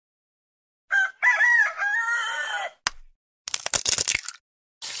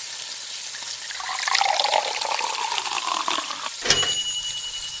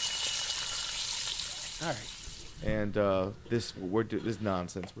and this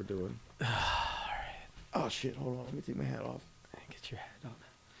nonsense we're doing. Oh shit! Hold on, let me take my hat off. Get your hat on.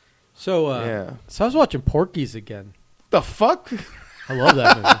 So so I was watching Porky's again. The fuck? I love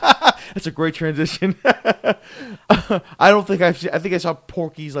that movie. That's a great transition. I don't think I think I saw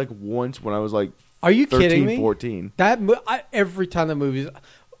Porky's like once when I was like. Are you 13, kidding me? 14. Every time the movie's,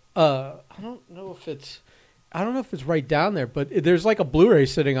 I don't know if it's right down there, but there's like a Blu-ray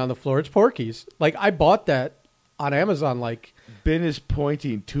sitting on the floor. It's Porky's. Like I bought that on Amazon. Like Ben is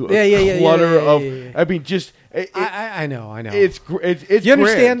pointing to a clutter of. I mean, just. I know. It's you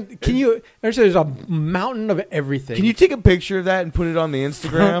understand? Grand. Can you understand? There's a mountain of everything. Can you take a picture of that and put it on the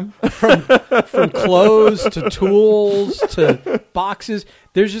Instagram? from clothes to tools to boxes.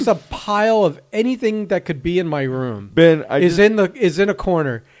 There's just a pile of anything that could be in my room. Ben is in a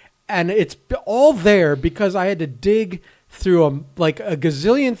corner, and it's all there because I had to dig through a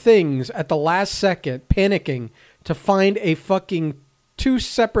gazillion things at the last second, panicking to find a fucking 2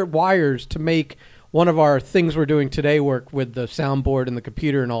 separate wires to make one of our things we're doing today work with the soundboard and the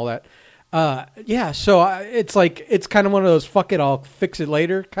computer and all that. So it's kind of one of those fuck it, I'll fix it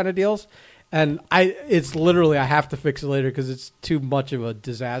later kind of deals. And it's literally I have to fix it later because it's too much of a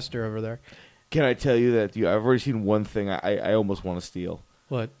disaster over there. Can I tell you that I've already seen one thing I almost want to steal?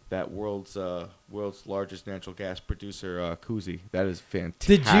 What? That world's largest natural gas producer, Kuzi. That is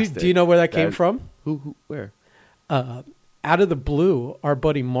fantastic. Do you know where that came from? Who? Where? Out of the blue, our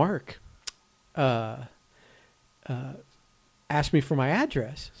buddy Mark asked me for my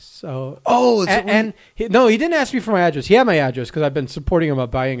address. So he didn't ask me for my address. He had my address because I've been supporting him by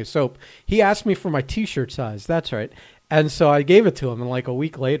buying his soap. He asked me for my T-shirt size. That's right. And so I gave it to him. And like a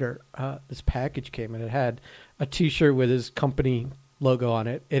week later, this package came and it had a T-shirt with his company logo on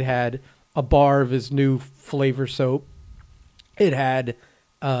it. It had a bar of his new flavor soap. It had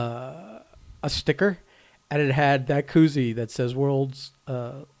a sticker, and it had that koozie that says "World's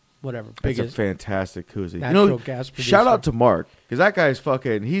whatever." That's a fantastic koozie. Natural gas producer. Shout out to Mark because that guy's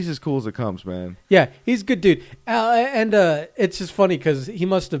he's as cool as it comes, man. Yeah, he's a good dude, and it's just funny because he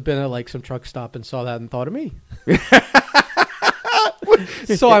must have been at like some truck stop and saw that and thought of me.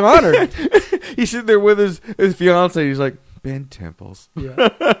 So I'm honored. He's sitting there with his fiance. He's like, Ben Temples. Yeah.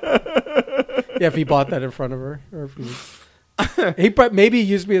 Yeah, if he bought that in front of her, or if he maybe he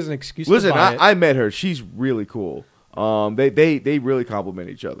used me as an excuse. Listen, to buy it. I met her. She's really cool. They really compliment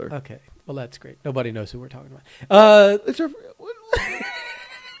each other. Okay, well that's great. Nobody knows who we're talking about.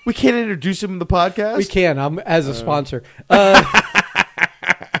 We can't introduce him in the podcast. We can. I'm as a sponsor. Don't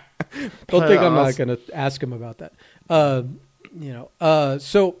think I'm not going to ask him about that.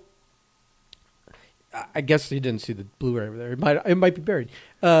 So I guess he didn't see the Blu-ray over there. It might be buried.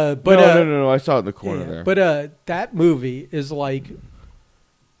 But no. I saw it in the corner there. But that movie is like,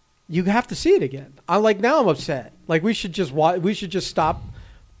 you have to see it again. I'm upset. Like we should just watch. We should just stop,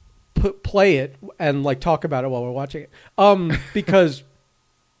 play it, and like talk about it while we're watching it. Because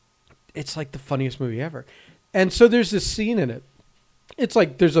it's like the funniest movie ever. And so there's this scene in it. It's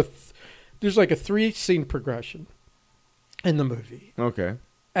like there's like a 3-scene progression in the movie. Okay.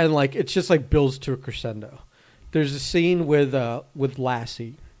 And like it's just like builds to a crescendo. There's a scene with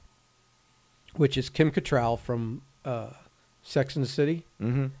Lassie, which is Kim Cattrall from Sex and the City.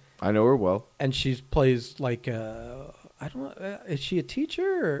 Mm-hmm. I know her well. And she plays like I don't know. Is she a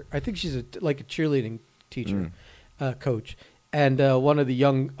teacher? Or I think she's like a cheerleading teacher, coach. And one of the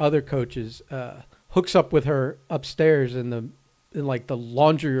young other coaches hooks up with her upstairs in like the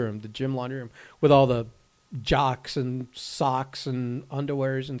laundry room, the gym laundry room, with all the jocks and socks and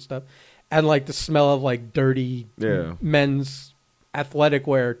underwears and stuff, and like the smell of like dirty men's athletic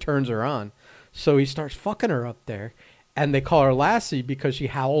wear turns her on. So he starts fucking her up there, and they call her Lassie because she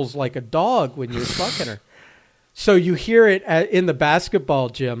howls like a dog when you're fucking her. So you hear it in the basketball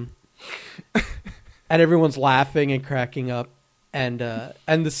gym, and everyone's laughing and cracking up, and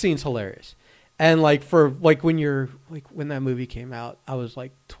the scene's hilarious. And like when that movie came out, I was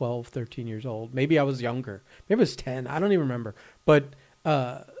like 12, 13 years old. Maybe I was younger. Maybe I was 10. I don't even remember. But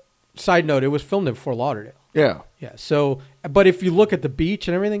side note, it was filmed in Fort Lauderdale. Yeah. Yeah. So, but if you look at the beach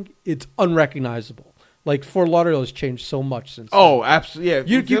and everything, it's unrecognizable. Like Fort Lauderdale has changed so much since. Oh, absolutely. Yeah.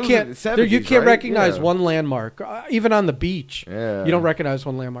 You can't recognize one landmark, even on the beach. Yeah. You don't recognize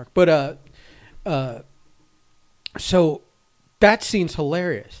one landmark. But so that scene's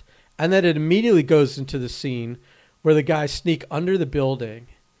hilarious. And then it immediately goes into the scene where the guys sneak under the building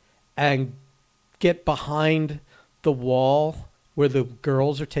and get behind the wall where the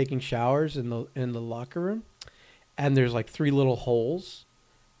girls are taking showers in the locker room. And there's like 3 little holes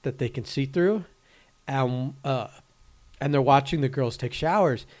that they can see through. And they're watching the girls take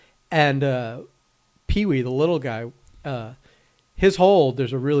showers. And Pee-wee, the little guy, his hole,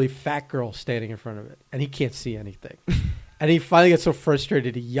 there's a really fat girl standing in front of it, and he can't see anything. And he finally gets so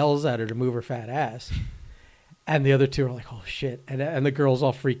frustrated, he yells at her to move her fat ass. And the other two are like, oh, shit. And the girls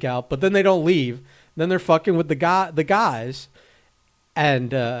all freak out. But then they don't leave. Then they're fucking with the guys. And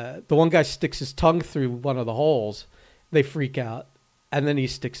the one guy sticks his tongue through one of the holes. They freak out. And then he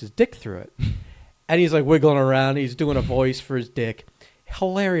sticks his dick through it. And he's like wiggling around. He's doing a voice for his dick.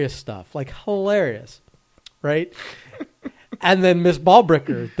 Hilarious stuff. Like, hilarious. Right? And then Miss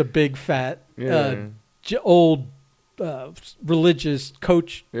Ballbricker, the big, fat, old religious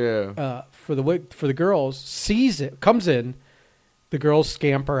coach for the girls, sees it, comes in. The girls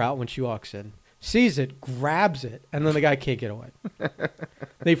scamper out when she walks in. Sees it, grabs it, and then the guy can't get away.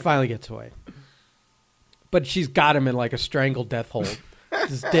 They finally gets away. But she's got him in like a strangled death hold.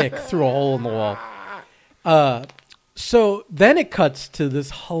 His dick through a hole in the wall. So then it cuts to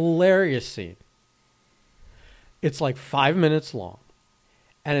this hilarious scene. It's like 5 minutes long.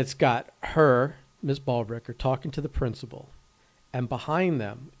 And it's got her, Miss Ballbricker, talking to the principal. And behind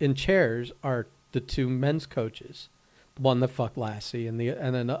them, in chairs, are the two men's coaches. The one that fucked Lassie and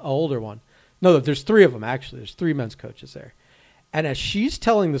then the older one. No, there's three of them, actually. There's three men's coaches there. And as she's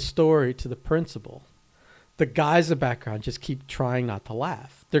telling the story to the principal, the guys in the background just keep trying not to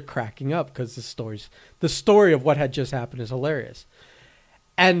laugh. They're cracking up because the story of what had just happened is hilarious.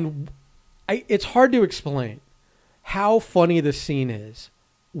 And it's hard to explain how funny the scene is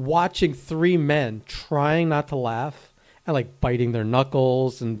watching three men trying not to laugh and like biting their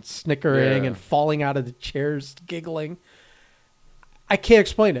knuckles and snickering and falling out of the chairs giggling. I can't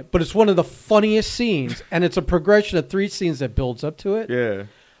explain it, but it's one of the funniest scenes, and it's a progression of three scenes that builds up to it. Yeah.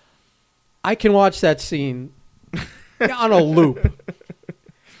 I can watch that scene on a loop.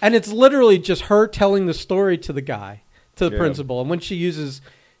 And it's literally just her telling the story to the guy, to the principal. And when she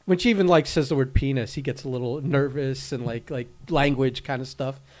even like says the word penis, he gets a little nervous and like language kind of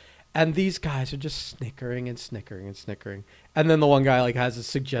stuff. And these guys are just snickering and snickering and snickering. And then the one guy like has a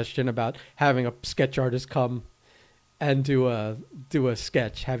suggestion about having a sketch artist come and do a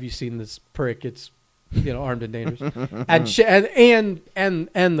sketch. Have you seen this prick? It's armed and dangerous. And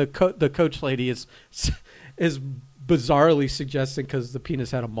the coach lady is bizarrely suggesting, because the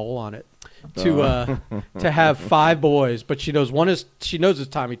penis had a mole on it, to have 5 boys, but she knows it's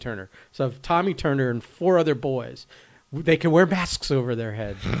Tommy Turner. So if Tommy Turner and 4 other boys, they can wear masks over their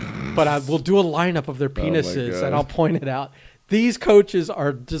head, but we'll do a lineup of their penises, and I'll point it out. These coaches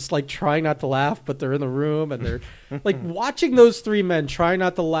are just like trying not to laugh, but they're in the room and they're like watching those 3 men try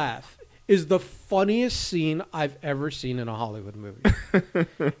not to laugh is the funniest scene I've ever seen in a Hollywood movie.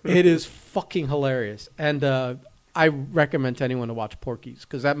 It is fucking hilarious. And I recommend to anyone to watch Porky's,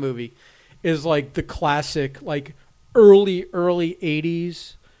 because that movie is like the classic, like early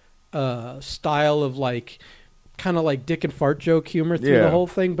 80s style of like kind of like dick and fart joke humor through the whole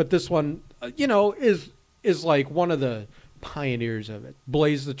thing. But this one, is like one of the pioneers of it,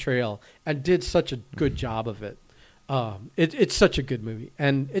 blazed the trail, and did such a good job of it. It's such a good movie,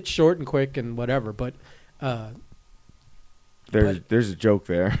 and it's short and quick and whatever, but there's a joke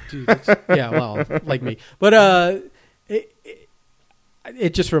there. Dude, like me. But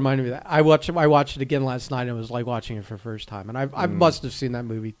it just reminded me of that. I watched it again last night, and it was like watching it for the first time. And I must have seen that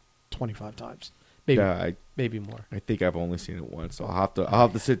movie 25 times. Maybe more. I think I've only seen it once, so I'll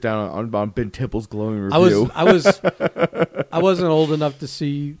have to sit down on Ben Tipple's glowing review. I wasn't old enough to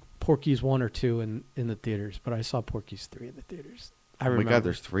see Porky's 1 or 2 in the theaters, but I saw Porky's 3 in the theaters. I remember. Oh my God,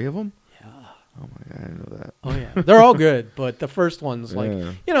 there's 3 of them? Yeah. Oh my God, I didn't know that. Oh yeah, they're all good, but the first one's like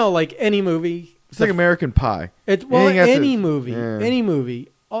like any movie. It's like American Pie. Any movie.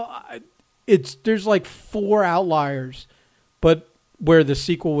 There's like 4 outliers, but where the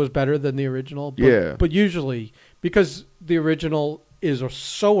sequel was better than the original. But, but usually because the original is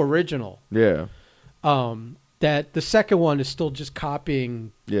so original. Yeah. That the second one is still just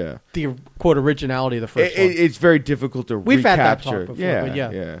copying the quote originality of the first one. It's very difficult to We've recapture. had that talk before, but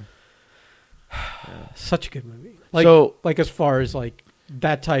yeah. Such a good movie. Like as far as like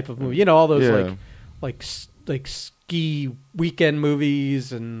that type of movie, all those like ski weekend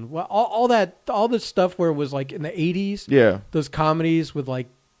movies and all this stuff where it was like in the 80s. Yeah. Those comedies with like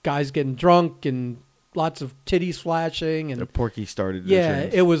guys getting drunk and lots of titties flashing and the Porky started.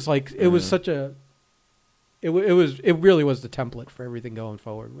 It was like it was such a. It really was the template for everything going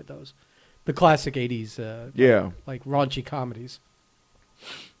forward with those, the classic 80s. Like raunchy comedies.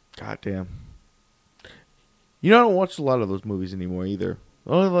 God damn. I don't watch a lot of those movies anymore either.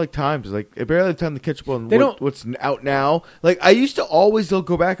 Only like times, like I barely have time to catch up on what's out now. Like I used to always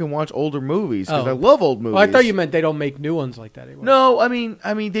go back and watch older movies because I love old movies. Oh, I thought you meant they don't make new ones like that anymore. No, I mean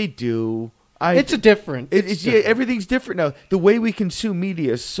they do. It's a different. It's different. Yeah, everything's different now. The way we consume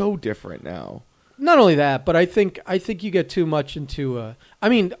media is so different now. Not only that, but I think you get too much into. I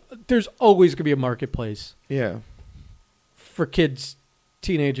mean, there's always gonna be a marketplace. Yeah. For kids,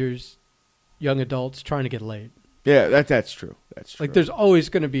 teenagers, young adults trying to get laid. Yeah, that's true. That's true. Like, there's always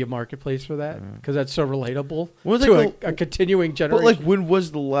going to be a marketplace for that because that's so relatable to a continuing generation. But like, when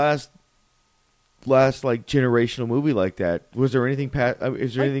was the last like generational movie like that? Was there anything?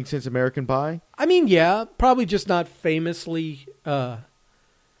 Is there anything since American Pie? I mean, yeah, probably just not famously. Probably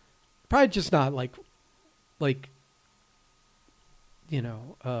just not like, you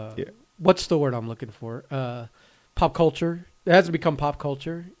know, what's the word I'm looking for? Pop culture. It hasn't become pop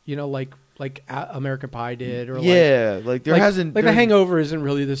culture, you know, like American Pie did, or like there hasn't. Like The Hangover isn't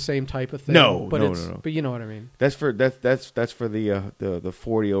really the same type of thing. No, but no. But you know what I mean. That's for the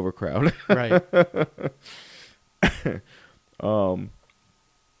 40 over crowd, right?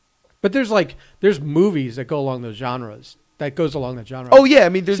 But there's movies that go along those genres. That goes along that genre. Oh yeah, I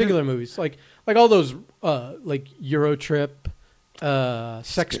mean, there's singular movies like all those like Euro Trip.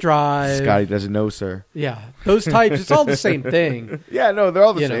 Sex Drive. Scotty doesn't know, sir. Yeah, those types. It's all the same thing. Yeah, no, they're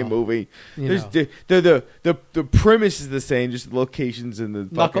all the same movie. The premise is the same, just the locations and the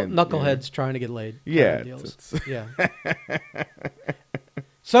knuckleheads trying to get laid. Yeah, yeah.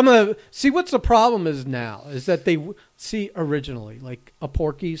 What's the problem is now is that they see originally like a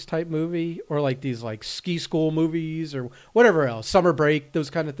Porky's type movie or like these like ski school movies or whatever else, Summer Break, those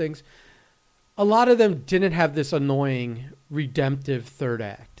kind of things. A lot of them didn't have this annoying redemptive third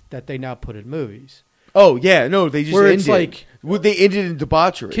act that they now put in movies. Oh yeah, no, they just ended. It's like they ended in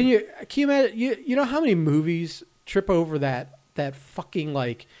debauchery. Can you imagine? You know how many movies trip over that fucking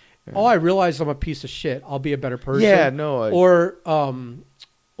like? Yeah. Oh, I realize I'm a piece of shit. I'll be a better person. Yeah, no.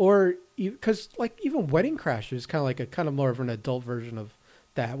 Or because like even Wedding Crashers is kind of more of an adult version of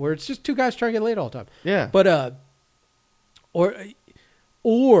that, where it's just two guys trying to get laid all the time. Yeah. But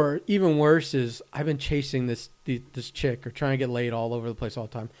or even worse is I've been chasing this chick or trying to get laid all over the place all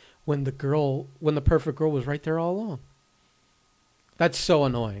the time when the perfect girl was right there all along. That's so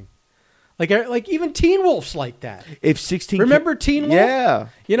annoying. Like even Teen Wolf's like that. If 16, remember Teen Wolf? Yeah,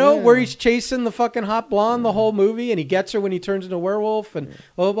 where he's chasing the fucking hot blonde the whole movie, and he gets her when he turns into a werewolf, and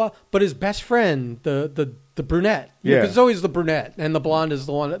blah blah blah. But his best friend, the brunette, because it's always the brunette, and the blonde is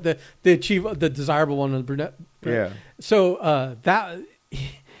the one the desirable one, and the brunette. Yeah.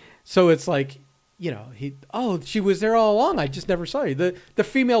 So it's like, she was there all along. I just never saw you. The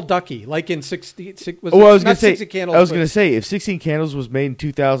female Ducky, like in 16 Candles. I was going to say, if 16 Candles was made in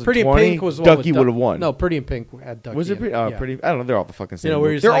 2020, Pretty in Pink was Ducky would have won. No, Pretty in Pink had Ducky. Was it Pretty? Pretty. I don't know. They're all the fucking same.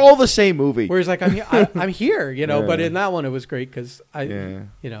 Movie. They're all the same movie. Whereas like I'm here, But in that one, it was great because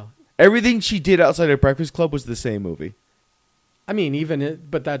everything she did outside of Breakfast Club was the same movie. I mean,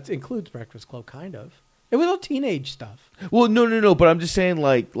 but that includes Breakfast Club, kind of. It was all teenage stuff. Well, no. But I'm just saying,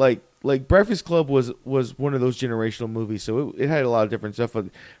 like Breakfast Club was one of those generational movies, so it had a lot of different stuff. But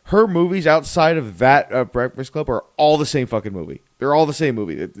her movies outside of that Breakfast Club are all the same fucking movie. They're all the same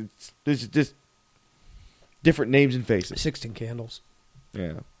movie. There's just different names and faces. 16 Candles.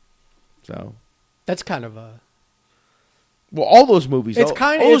 Yeah. So that's kind of a. Well, all those movies. All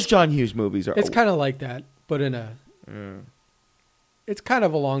those John Hughes movies are. It's kind of like that, but in a. Yeah. It's kind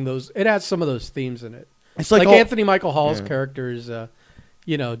of along those. It has some of those themes in it. It's like Anthony Michael Hall's character is,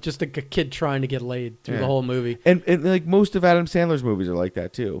 just a kid trying to get laid through the whole movie. And like most of Adam Sandler's movies are like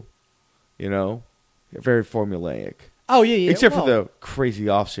that too. Very formulaic. Oh yeah. Except for the crazy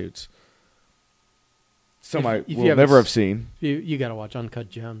offshoots. Some I will never have seen. You got to watch Uncut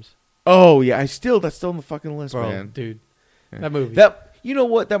Gems. Oh yeah, that's still on the fucking list, man. Dude, that movie. You know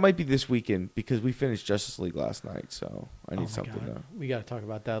what? That might be this weekend because we finished Justice League last night, so I need something to. We got to talk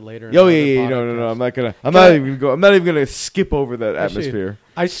about that later. No. I'm not even gonna skip over that atmosphere.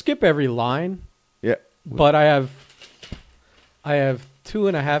 I skip every line. Yeah, but I have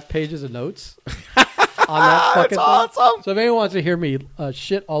 2.5 pages of notes on that fucking. That's awesome. So if anyone wants to hear me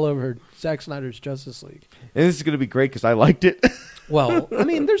shit all over Zack Snyder's Justice League, and this is gonna be great because I liked it. Well, I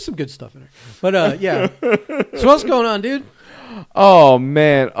mean, there's some good stuff in there, but yeah. So what's going on, dude? Oh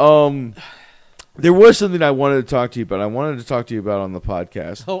man, there was something I wanted to talk to you about. I wanted to talk to you about on the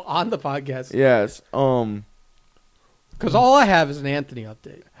podcast. Oh, on the podcast? Yes. Because all I have is an Anthony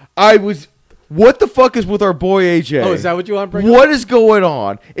update. What the fuck is with our boy AJ? Oh, is that what you want to bring up? What is going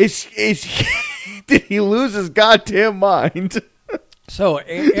on? Did he lose his goddamn mind? So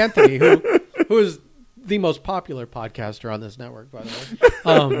Anthony, who is the most popular podcaster on this network, by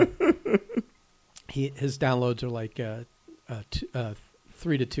the way, his downloads are like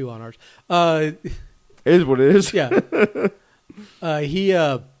 3 to 2 on ours. It is what it is. Yeah.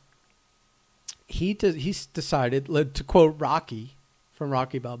 he's decided, to quote Rocky from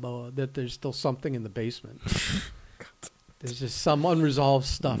Rocky Balboa, that there's still something in the basement. There's just some unresolved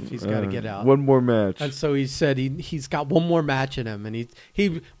stuff he's got to get out. One more match. And so he said he's got one more match in him, and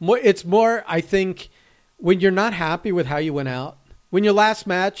it's more, I think, when you're not happy with how you went out, when your last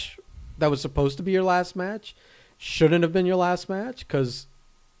match that was supposed to be your last match shouldn't have been your last match, because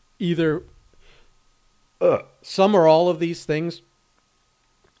either some or all of these things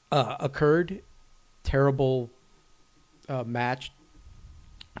occurred. Terrible match,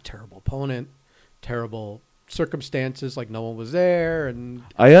 terrible opponent, terrible circumstances, like no one was there, and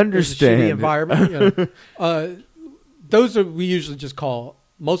I understand a shitty environment. Those are, we usually just call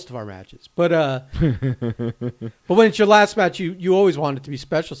most of our matches, but when it's your last match, you always want it to be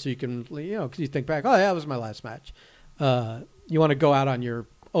special, so you can, because you think back, oh yeah, that was my last match. You want to go out on your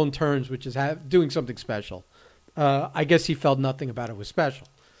own terms, which is doing something special. I guess he felt nothing about it was special.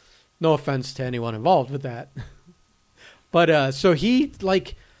 No offense to anyone involved with that, but so he,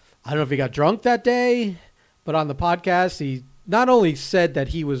 like, I don't know if he got drunk that day. But on the podcast, he not only said that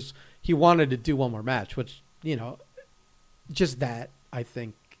he wanted to do one more match, which, just that, I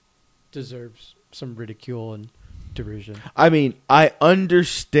think, deserves some ridicule and derision. I mean, I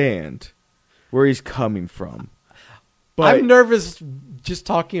understand where he's coming from. But I'm nervous just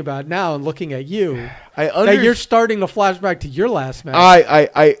talking about it now and looking at you. That you're starting a flashback to your last match.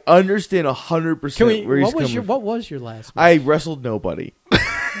 I understand 100% where he's coming from. What was your last match? I wrestled nobody.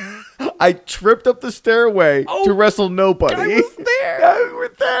 I tripped up the stairway to wrestle nobody. I was there. We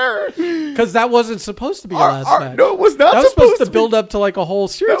were there. Because that wasn't supposed to be your last match. No, it was not. That was supposed to build up to like a whole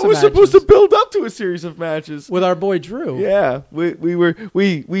series of matches. That was supposed to build up to a series of matches. With our boy Drew. Yeah.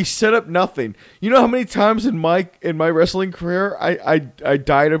 We set up nothing. You know how many times in my wrestling career I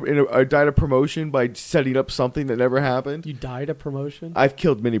died a promotion by setting up something that never happened? You died a promotion? I've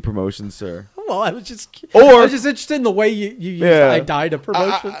killed many promotions, sir. Well, I was just interested in the way you used I died a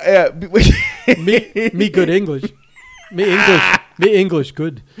promotion. Me good English. Me English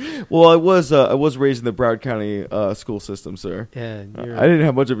good. Well, I was raised in the Broward County school system, sir. Yeah, I didn't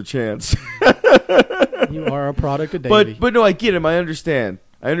have much of a chance. You are a product of Davey. But no, I get him. I understand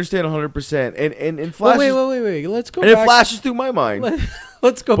 100%. And flashes. Wait. Let's go. And it flashes through my mind.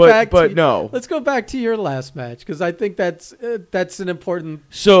 Let's go back. No. Let's go back to your last match, because I think that's an important.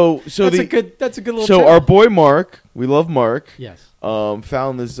 So that's a good little. So our boy Mark, we love Mark. Yes.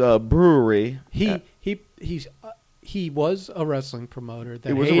 Found this brewery. He was a wrestling promoter that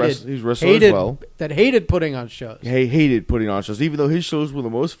he was a wrestler as well. That hated putting on shows. He hated putting on shows, even though his shows were the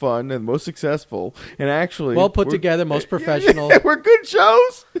most fun and most successful, and actually well put together, most professional. Yeah, we're good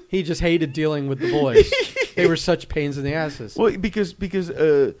shows. He just hated dealing with the boys. They were such pains in the asses. Well, because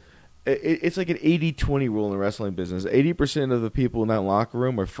it's like an 80-20 rule in the wrestling business. 80% of the people in that locker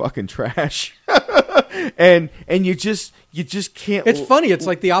room are fucking trash, and you just can't. It's funny. It's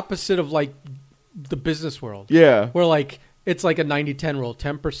like the opposite of like the business world. Yeah, where like it's like a 90-10 rule.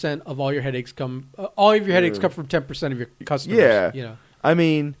 10% of all your headaches come. All of your headaches come from 10% of your customers. Yeah, I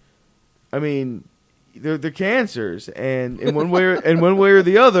mean, they're cancers, and in one way or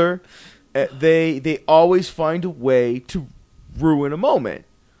the other, they always find a way to ruin a moment.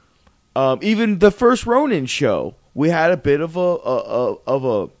 Even the first Ronin show, we had a bit of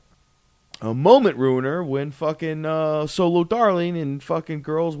a moment ruiner when fucking Solo Darling and fucking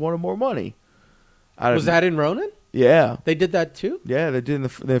Girls Wanted More Money. Was that in Ronin? Yeah, they did that too. Yeah, they did in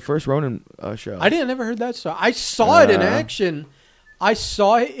the first Ronin show. I never heard that story. I saw it in action. I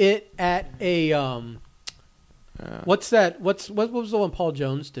saw it at a what's that? What was the one Paul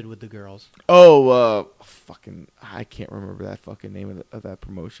Jones did with the girls? Oh, fucking! I can't remember that fucking name of that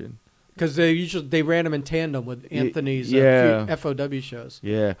promotion. Because they ran them in tandem with Anthony's FOW shows.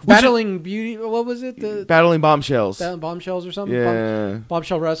 Yeah, Battling Beauty. What was it? Battling Bombshells. Bombshells or something. Yeah,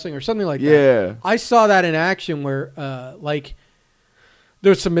 Bombshell Wrestling or something like that. Yeah, I saw that in action where there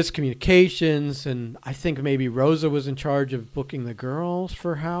was some miscommunications, and I think maybe Rosa was in charge of booking the girls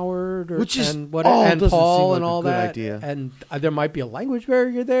for Howard, and Paul and all that. Idea. And there might be a language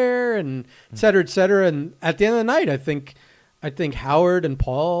barrier there, and et cetera, et cetera. And at the end of the night, I think Howard and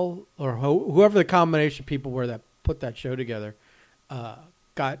Paul, or whoever the combination of people were that put that show together,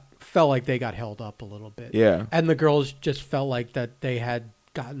 felt like they got held up a little bit. Yeah, and the girls just felt like that they had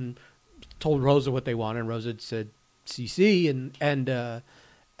told Rosa what they wanted, and Rosa had said CC and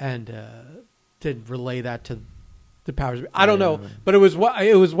did relay that to the powers. I don't know, but it was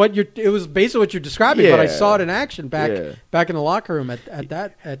basically what you're describing. Yeah. But I saw it in action back in the locker room at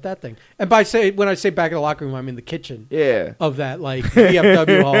that thing. And when I say back in the locker room, I mean the kitchen. Yeah. Of that like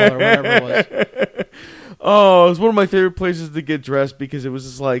VFW hall or whatever it Oh, it was one of my favorite places to get dressed because it was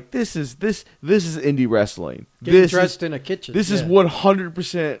just like this is indie wrestling. Getting dressed in a kitchen. This is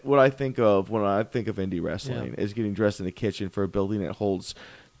 100% what I think of when I think of indie wrestling is getting dressed in a kitchen for a building that holds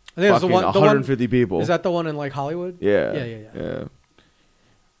I think fucking 150 people. Is that the one in like Hollywood? Yeah.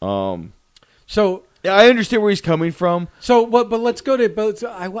 So yeah, I understand where he's coming from. So, but let's go to both.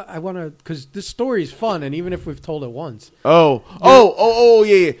 I want to because this story is fun, and even if we've told it once. Yeah.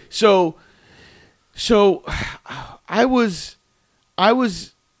 So, I was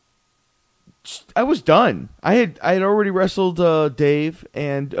done. I had already wrestled Dave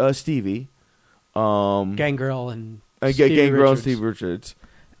and Stevie, Gangrel and Steve Richards.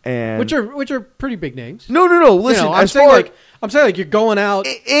 And which are pretty big names. No. Listen, I'm saying like you're going out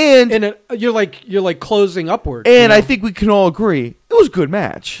and you're like closing upward. And I think we can all agree it was a good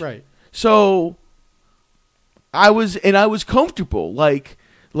match. Right. So I was comfortable. Like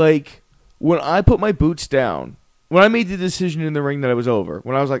when I put my boots down, when I made the decision in the ring that I was over,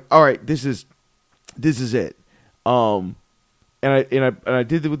 when I was like, all right, this is it. And I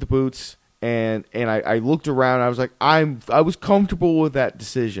did it with the boots. And I looked around. I was like, I was comfortable with that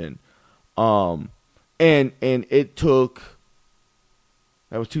decision, and it took.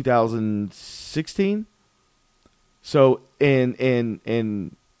 That was 2016. So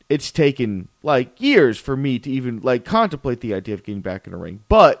and it's taken like years for me to even like contemplate the idea of getting back in the ring.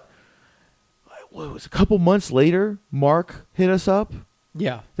 But what was a couple months later, Mark hit us up.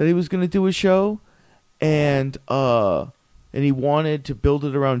 Yeah, that he was going to do a show, and he wanted to build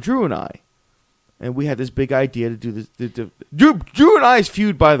it around Drew and I. And we had this big idea to do this. Drew and I's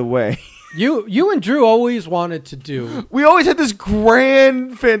feud, by the way. You and Drew always wanted to do. We always had this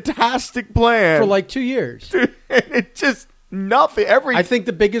grand, fantastic plan for like 2 years. And it just nothing. I think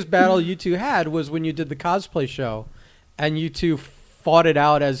the biggest battle you two had was when you did the cosplay show, and you two fought it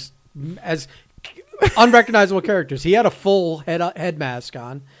out as unrecognizable characters. He had a full head mask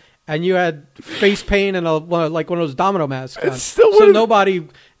on. And you had face paint and one of those domino masks on.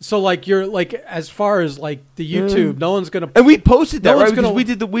 So like you're like as far as like the YouTube, no one's gonna. And we posted that right because we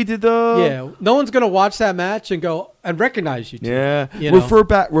did the. No one's gonna watch that match and go and recognize you. Two, yeah, refer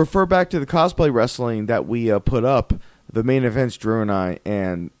back to the cosplay wrestling that we put up. The main events, Drew and I,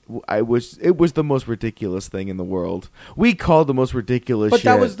 and it was the most ridiculous thing in the world. We called the most ridiculous. But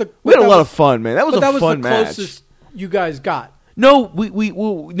shit. We had a lot of fun, man. That was a fun match. Closest you guys got. No,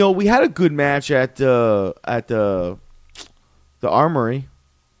 we had a good match at the Armory.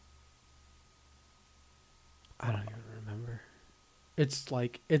 I don't even remember.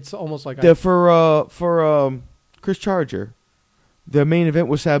 It's almost like for Chris Charger. The main event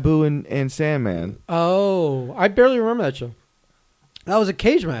was Sabu and Sandman. Oh, I barely remember that show. That was a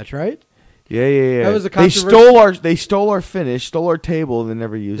cage match, right? Yeah. That was a They stole our finish, stole our table, and they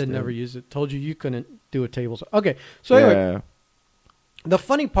never used it. They never used it. Told you couldn't do a table. Okay, so anyway. The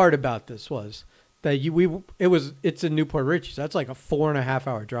funny part about this was that it's in Newport Richie. So that's like a 4.5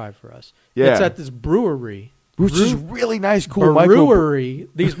 hour drive for us. Yeah. It's at this brewery. Which is really nice, cool. Brewery.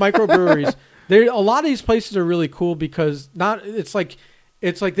 These microbreweries. A lot of these places are really cool because it's like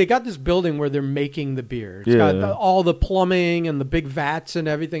they got this building where they're making the beer. It's got all the plumbing and the big vats and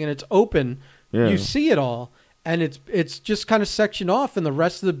everything, and it's open. Yeah. You see it all, and it's just kind of sectioned off, and the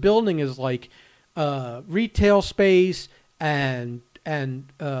rest of the building is like retail space and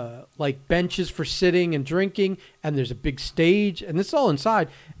like benches for sitting and drinking, and there's a big stage, and it's all inside,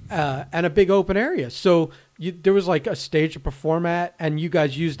 and a big open area. So there was like a stage to perform at, and you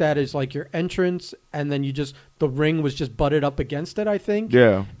guys used that as like your entrance, and then the ring was just butted up against it, I think.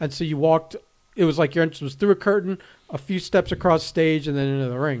 Yeah. And so you walked. It was like your entrance was through a curtain, a few steps across stage, and then into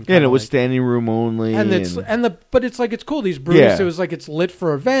the ring. Yeah, and it was standing room only. But it's like it's cool. These breweries, it was like it's lit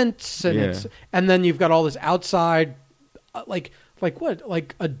for events, and and then you've got all this outside, like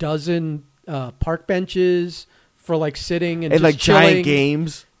a dozen park benches for like sitting and just like giant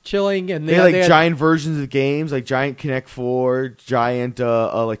games, chilling, and they had giant versions of games, like giant Connect 4, giant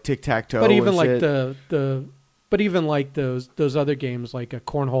like tic tac toe. But even like shit. But even like those other games like a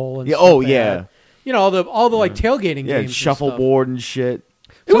cornhole and stuff all the like tailgating games, shuffleboard and shit.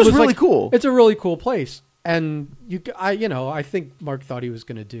 It was really cool. It's a really cool place, and I think Mark thought he was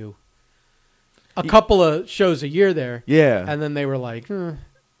going to do a couple of shows a year there. Yeah, and then they were like,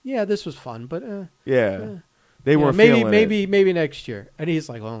 this was fun, but they were maybe next year. And he's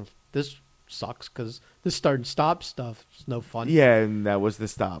like, well, this sucks because this start and stop stuff is no fun. Yeah, and that was the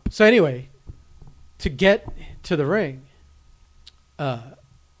stop. So anyway, to get to the ring,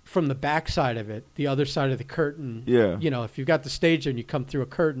 from the back side of it, the other side of the curtain. Yeah. If you've got the stage and you come through a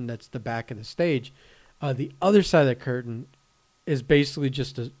curtain, that's the back of the stage. The other side of the curtain is basically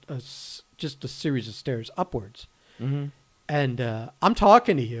just a series of stairs upwards. Mm-hmm. And I'm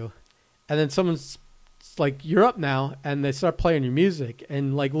talking to you, and then someone's like, "You're up now," and they start playing your music,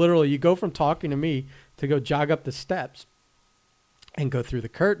 and like literally, you go from talking to me to go jog up the steps and go through the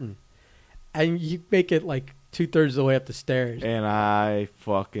curtain, and you make it like 2/3 of the way up the stairs, and I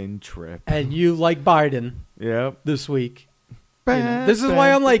fucking trip. And you like Biden, yep, this week. This is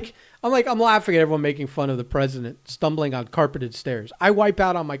why I'm laughing at everyone making fun of the president stumbling on carpeted stairs. I wipe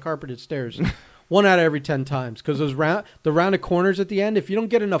out on my carpeted stairs 1 out of every 10 times because the rounded corners at the end. If you don't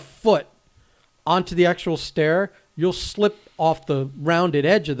get enough foot onto the actual stair, you'll slip off the rounded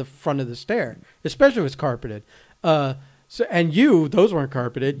edge of the front of the stair, especially if it's carpeted. Those weren't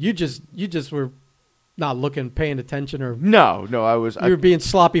carpeted. You just were not looking, paying attention, or no, I were being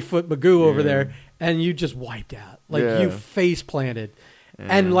sloppy foot Magoo over there, and you just wiped out. Like you face planted,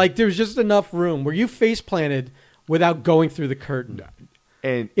 and like there's just enough room where you face planted without going through the curtain.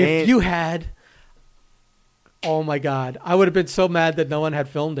 And if you had, oh my God, I would have been so mad that no one had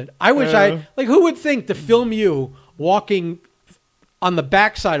filmed it. I wish who would think to film you walking on the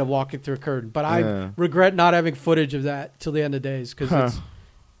backside of walking through a curtain? But I regret not having footage of that till the end of days because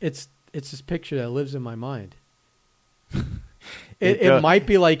it's this picture that lives in my mind. It might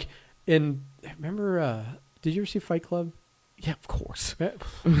be like remember, did you ever see Fight Club? Yeah, of course. I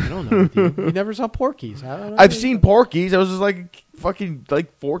don't know. You never saw Porky's. I've seen Porky's. I was just like fucking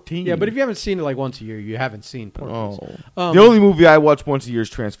 14. Yeah, but if you haven't seen it like once a year, you haven't seen Porky's. The only movie I watch once a year is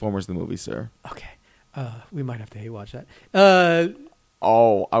Transformers the movie, sir. Okay. We might have to watch that. I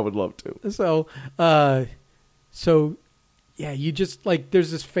would love to. So yeah, you just like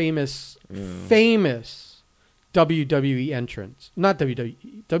there's this famous WWE entrance. Not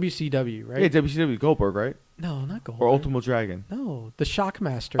WWE, WCW, right? Yeah, WCW, Goldberg, right? No, not Goldberg. Or Ultimo Dragon. No, the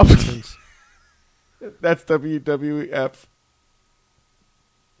Shockmaster entrance. That's WWF.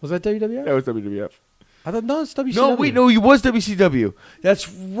 Was that WWF? That was WWF. I thought, no, it's WCW. No, wait, no, it was WCW. That's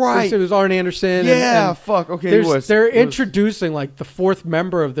right. It was Arn Anderson. Yeah, fuck. Okay, it was. They're introducing like the fourth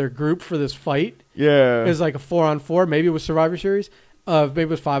member of their group for this fight. Yeah. It was like a 4-on-4. Maybe it was Survivor Series. Maybe it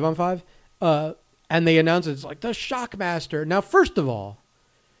was 5-on-5. And they announced it's like the Shockmaster. Now, first of all,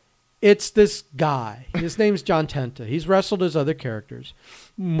 it's this guy. His name's John Tenta. He's wrestled as other characters,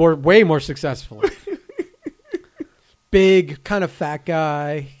 way more successfully. Big, kind of fat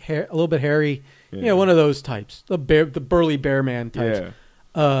guy, a little bit hairy. Yeah. You know, one of those types, the burly bear man types.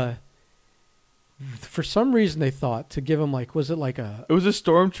 Yeah. For some reason, they thought to give him like, was it like a? It was a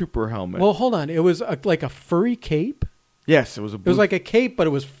stormtrooper helmet. Well, hold on. It was like a furry cape. Yes, it was. It was like a cape, but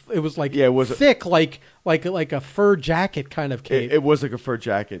it was like thick, like a fur jacket kind of cape. It was like a fur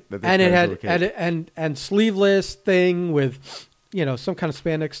jacket, and it had and sleeveless thing with, some kind of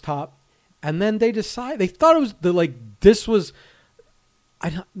spandex top. And then they thought it was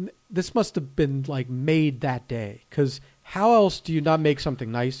this must have been like made that day, because how else do you not make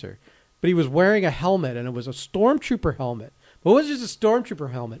something nicer? But he was wearing a helmet, and it was a stormtrooper helmet. But it wasn't just a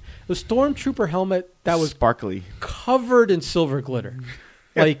stormtrooper helmet. The stormtrooper helmet that was sparkly, covered in silver glitter,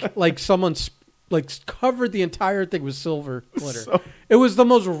 like someone's covered the entire thing with silver glitter. It was the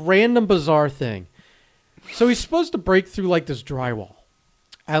most random, bizarre thing. So he's supposed to break through like this drywall,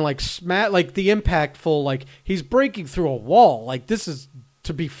 and like the impactful, he's breaking through a wall. Like, this is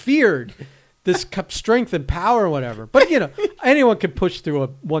to be feared. This strength and power and whatever. But anyone can push through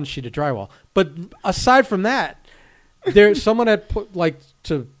one sheet of drywall. But aside from that, someone had put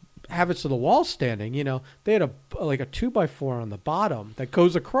to have it so the wall standing. They had a 2x4 on the bottom that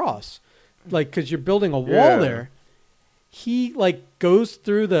goes across, because you're building a wall there. He goes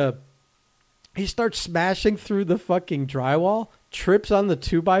through he starts smashing through the fucking drywall, trips on the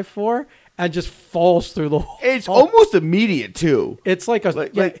 2x4, and just falls through the wall. It's almost immediate too. It's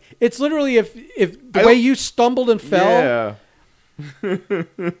it's literally if the way you stumbled and fell. Yeah.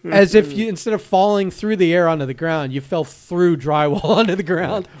 As if you, instead of falling through the air onto the ground, you fell through drywall onto the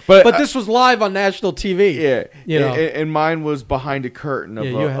ground. But this was live on national TV. Yeah, and mine was behind a curtain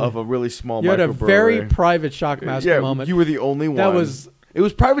of a really small. You had a very private Shockmaster moment. You were the only one. It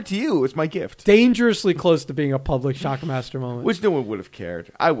was private to you. It's my gift. Dangerously close to being a public Shockmaster moment. Which no one would have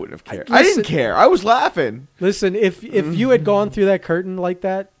cared. I wouldn't have cared. I didn't care. I was laughing. Listen, if you had gone through that curtain like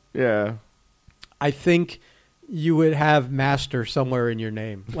that, I think you would have Master somewhere in your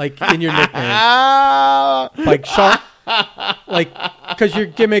name, in your nickname, Sean, because your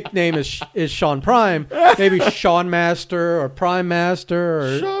gimmick name is Sean Prime. Maybe Sean Master or Prime Master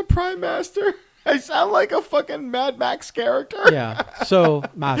or Sean Prime Master. I sound like a fucking Mad Max character. Yeah. So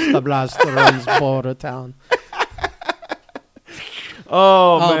Master Blaster runs Border Town.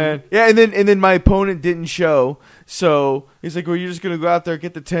 Oh man, yeah, and then my opponent didn't show, so he's like, "Well, you're just gonna go out there,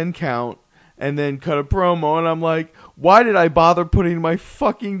 get the 10 count, and then cut a promo." And I'm like, "Why did I bother putting my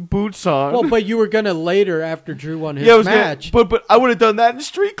fucking boots on?" Well, but you were gonna later after Drew won his match. But I would have done that in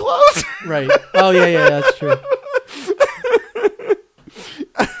street clothes. Right. Oh yeah, that's true.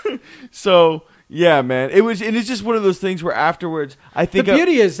 So yeah, man, it's just one of those things where afterwards, I think the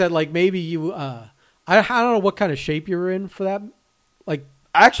beauty is that like maybe you, I don't know what kind of shape you were in for that. Like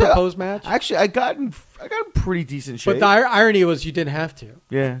proposed match. Actually, I got in pretty decent shape. But the irony was you didn't have to.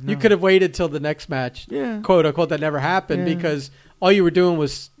 Yeah, no. You could have waited till the next match. Yeah, quote unquote, that never happened because all you were doing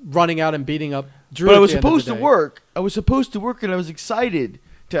was running out and beating up Drew. But I was supposed to work. And I was excited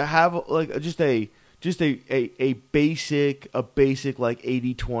to have like just a basic like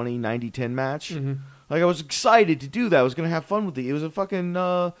 80-20, 90-10 match. Mm-hmm. Like I was excited to do that. I was gonna have fun with it. It was a fucking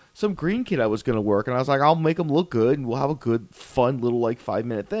some green kid I was gonna work, and I was like, I'll make him look good, and we'll have a good, fun little like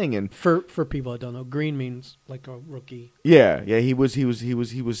 5-minute thing. And for people that don't know, green means like a rookie. Yeah. He was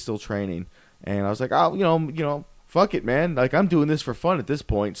still training, and I was like, oh, you know, fuck it, man. Like I'm doing this for fun at this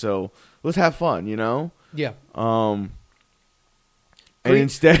point, so let's have fun, you know. Yeah. And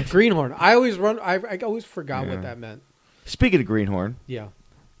instead, greenhorn. I always forgot what that meant. Speaking of greenhorn, yeah,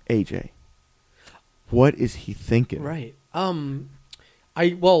 AJ. What is he thinking? Right.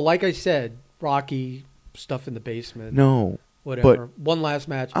 Like I said, Rocky stuff in the basement. No. Whatever. One last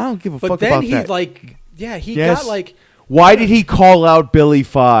match. I don't give a fuck about that. But then he got like. Why did he call out Billy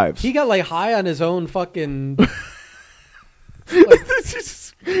Fives? He got like high on his own fucking.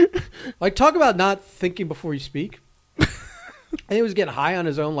 like talk about not thinking before you speak. And he was getting high on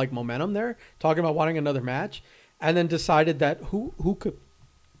his own like momentum there, talking about wanting another match, and then decided that who could.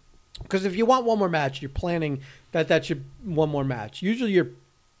 Because if you want one more match, you're planning that should one more match. Usually you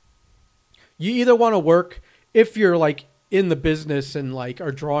either want to work if you're like in the business and like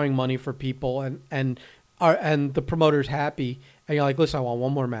are drawing money for people and the promoter's happy and you're like, listen, I want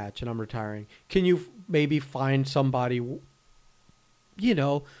one more match and I'm retiring. Can you maybe find somebody, you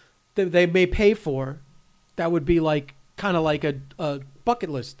know, that they may pay for that would be like kind of like a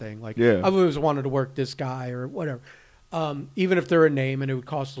bucket list thing. Like I've always wanted to work this guy or whatever. Even if they're a name and it would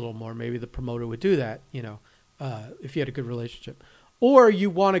cost a little more, maybe the promoter would do that, you know, if you had a good relationship. Or you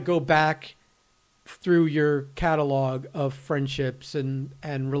want to go back through your catalog of friendships and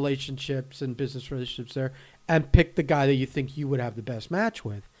relationships and business relationships there and pick the guy that you think you would have the best match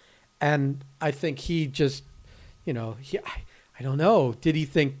with. And I think he just, you know, I don't know. Did he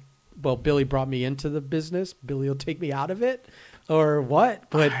think, well, Billy brought me into the business, Billy will take me out of it or what?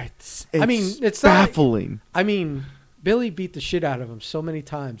 But it's baffling. Billy beat the shit out of him so many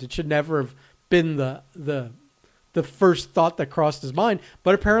times. It should never have been the first thought that crossed his mind,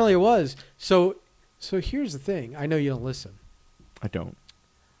 but apparently it was. So here's the thing. I know you don't listen. I don't.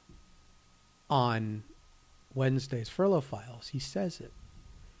 On Wednesday's Furlough Files, he says it.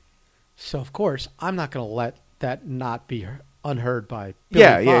 So of course, I'm not going to let that not be unheard by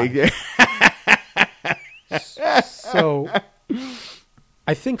Billy. Yeah. So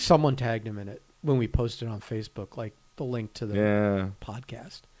I think someone tagged him in it when we posted on Facebook, like the link to the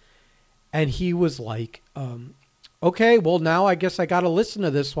podcast. And he was like, okay, well, now I guess I got to listen to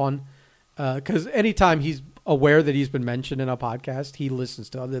this one. Because anytime he's aware that he's been mentioned in a podcast, he listens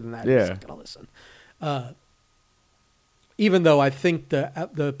to. Other than that, he's not going to listen. Even though I think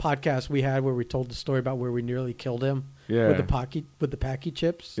the podcast we had where we told the story about where we nearly killed him with the Packy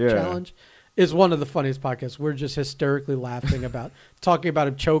Chips challenge is one of the funniest podcasts. We're just hysterically laughing about talking about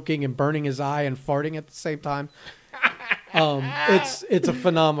him choking and burning his eye and farting at the same time. It's a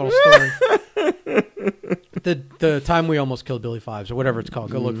phenomenal story. The time we almost killed Billy Fives or whatever it's called.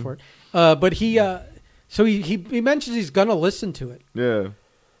 Go look for it. But he mentions he's gonna listen to it. Yeah.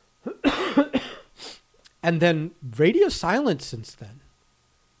 And then radio silence since then,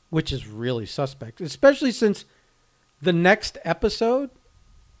 which is really suspect, especially since the next episode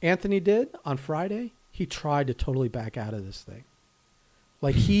Anthony did on Friday, he tried to totally back out of this thing.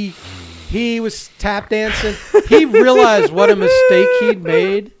 Like he was tap dancing. He realized what a mistake he'd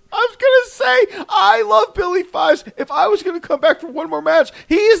made. I was going to say, I love Billy Fives. If I was going to come back for one more match,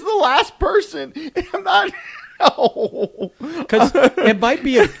 he is the last person. I'm not... No. Because it might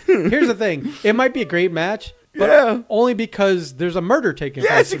be here's the thing. It might be a great match, but only because there's a murder taking place.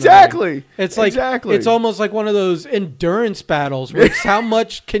 Yes, exactly. It's like, it's almost like one of those endurance battles where it's how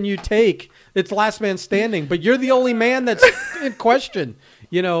much can you take? It's last man standing, but you're the only man that's in question.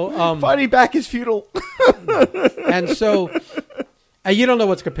 You know, fighting back is futile. And so And you don't know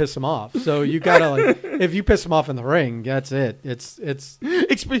what's gonna piss him off, so you gotta like. If you piss him off in the ring, that's it. It's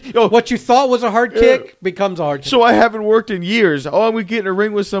what you thought was a hard kick becomes a hard kick. So I haven't worked in years. Oh, I'm gonna get in a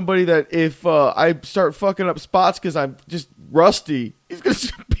ring with somebody that if I start fucking up spots because I'm just rusty, he's gonna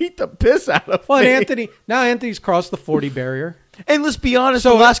beat the piss out of me. Anthony's crossed the 40 barrier. And let's be honest,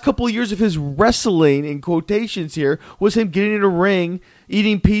 the last couple of years of his wrestling, in quotations here, was him getting in a ring,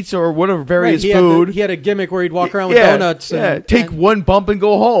 eating pizza or whatever various food. He had a gimmick where he'd walk around with donuts. Take one bump and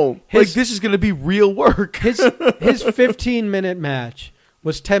go home. This is going to be real work. His 15-minute match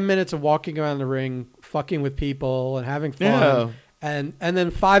was 10 minutes of walking around the ring, fucking with people and having fun. Yeah. And then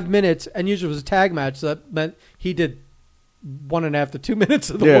 5 minutes, and usually it was a tag match, so that meant he did 1.5 to 2 minutes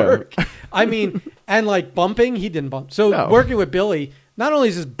of the work. I mean, and like bumping, he didn't bump. So working with Billy, not only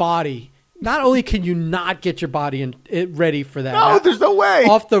is his body, not only can you not get your body ready for that. No, there's no way.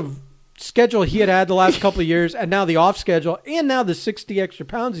 Off the schedule he had the last couple of years, and now the off schedule, and now the 60 extra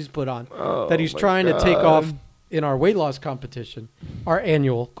pounds he's put on that he's trying to take off in our weight loss competition, our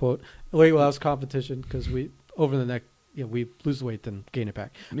annual weight loss competition, because we over the next we lose the weight then gain it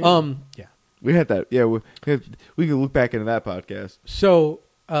back. Yeah. We had that. Yeah, we can look back into that podcast. So,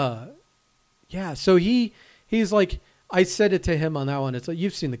 so he's like, I said it to him on that one. It's like,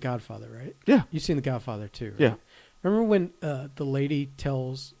 you've seen The Godfather, right? Yeah. You've seen The Godfather too, right? Yeah. Remember when the lady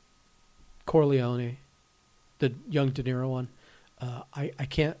tells Corleone, the young De Niro one, I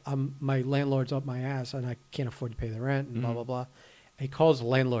can't, my landlord's up my ass and I can't afford to pay the rent and blah, blah, blah. And he calls the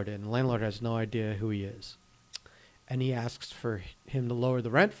landlord in. The landlord has no idea who he is. And he asks for him to lower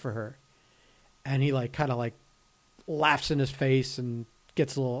the rent for her. And he kind of laughs in his face and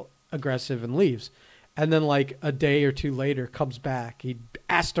gets a little aggressive and leaves. And then a day or two later comes back. He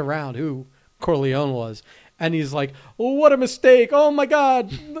asked around who Corleone was. And he's like, oh, what a mistake. Oh, my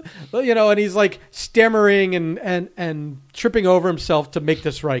God. And he's stammering and tripping over himself to make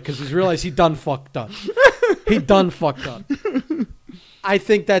this right because he's realized he done fucked up. He done fucked up. I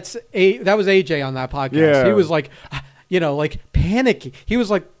think that was AJ on that podcast. Yeah. He was panicky. He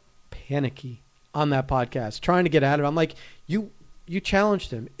was panicky on that podcast, trying to get out of it. I'm like, you challenged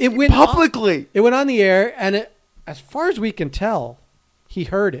him. It went publicly. It went on the air, and as far as we can tell, he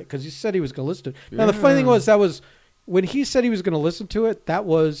heard it because he said he was going to listen to it. Now, the funny thing was when he said he was going to listen to it, that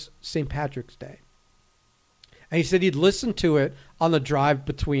was St. Patrick's Day. And he said he'd listen to it on the drive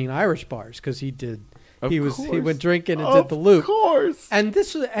between Irish bars because he did. He went drinking and did the loop. Of course. And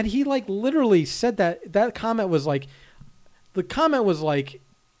he literally said that comment was the comment was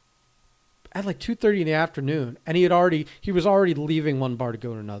at 2:30 in the afternoon, and he was already leaving one bar to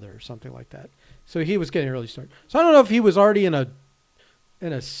go to another or something like that. So he was getting early start. So I don't know if he was already in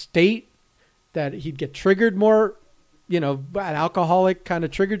a state that he'd get triggered more, an alcoholic kind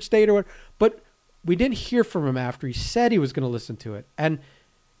of triggered state or whatever. But we didn't hear from him after he said he was going to listen to it. And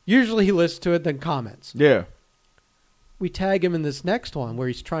usually he listens to it, then comments. Yeah. We tag him in this next one where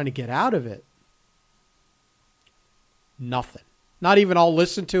he's trying to get out of it. Nothing. Not even I'll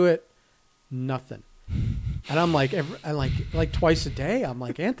listen to it. Nothing. And I'm like twice a day. I'm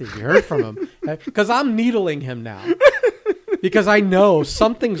like, Anthony, you heard from him? Because I'm needling him now. Because I know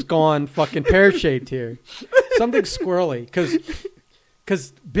something's gone fucking pear-shaped here. Something's squirrely.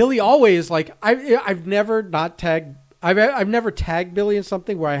 Because Billy always I've never not tagged. I've never tagged Billy in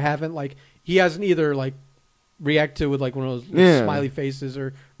something where I haven't he hasn't either react to with one of those smiley faces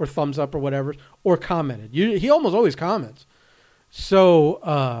or thumbs up or whatever or commented. He almost always comments.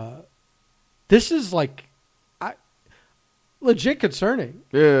 So this is legit concerning.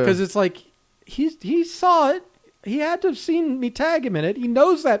 Yeah, because it's he saw it. He had to have seen me tag him in it. He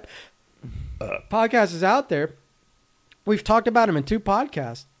knows that podcast is out there. We've talked about him in 2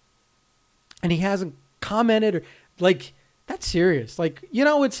 podcasts, and he hasn't commented or that's serious.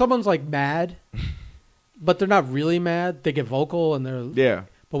 When someone's mad, but they're not really mad, they get vocal and they're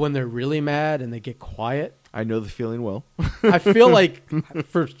But when they're really mad and they get quiet, I know the feeling well. I feel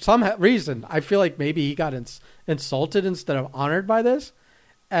for some reason, I feel maybe he got insulted instead of honored by this,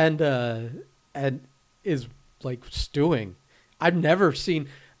 and is stewing. I've never seen,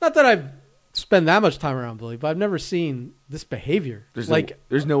 not that I've spent that much time around Billy, but I've never seen this behavior. There's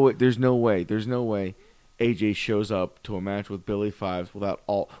no way AJ shows up to a match with Billy Fives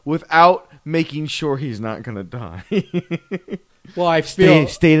without making sure he's not gonna die. Well, I feel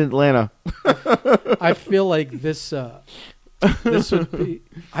stay in Atlanta. I feel this would be.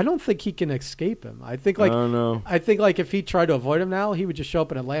 I don't think he can escape him. I think I think if he tried to avoid him now, he would just show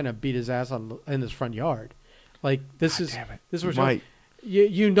up in Atlanta and beat his ass in his front yard. This was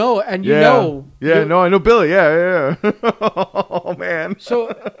you know. Yeah, no, I know Billy. Yeah. Oh man.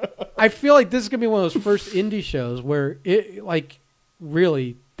 So I feel this is gonna be one of those first indie shows where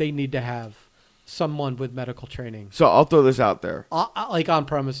really they need to have someone with medical training. So I'll throw this out there. Like on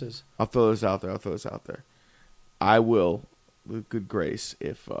premises. I'll throw this out there. I will, with good grace,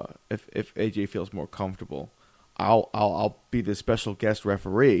 if AJ feels more comfortable, I'll be the special guest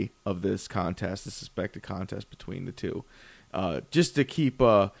referee of this contest, the suspected contest between the two, just to keep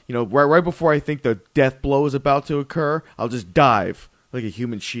right before I think the death blow is about to occur, I'll just dive like a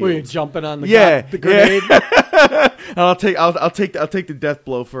human shield. Were you jumping on the grenade? Yeah. I'll take the death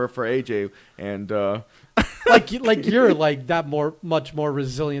blow for AJ, and like you're like that much more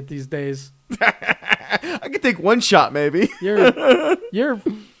resilient these days. I could take one shot maybe. You're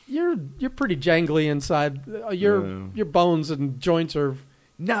pretty jangly inside. Your bones and joints are.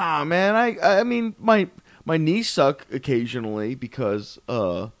 Nah, man. I mean my knees suck occasionally because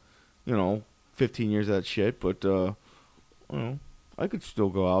 15 years of that shit. But I could still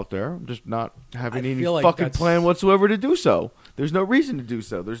go out there. I'm just not having any fucking plan whatsoever to do so. There's no reason to do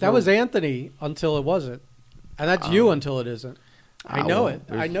so. That was Anthony until it wasn't, and that's you until it isn't. I know it.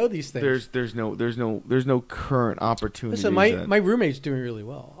 I know these things. There's no current opportunity. Listen, my roommate's doing really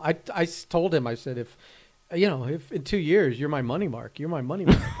well. I told him, I said, if in 2 years you're my money mark, I'm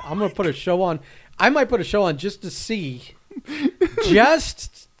gonna put a show on. I might put a show on just to see,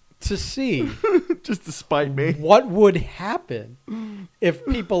 just to spite me. What would happen if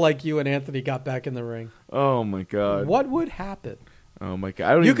people like you and Anthony got back in the ring? Oh my god. What would happen? Oh my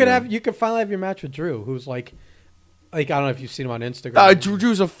god. You could finally have your match with Drew, who's like I don't know if you've seen him on Instagram.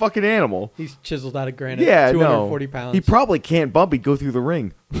 Drew's a fucking animal. He's chiseled out of granite. Yeah, 240 pounds. He probably can't bump. He'd go through the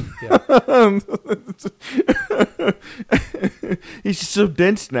ring. Yeah. He's so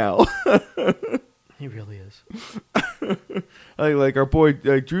dense now. He really is. Like our boy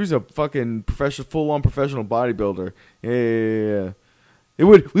Drew's a fucking full-on professional bodybuilder. Yeah.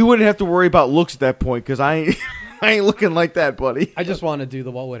 We wouldn't have to worry about looks at that point because I ain't looking like that, buddy. I just want to do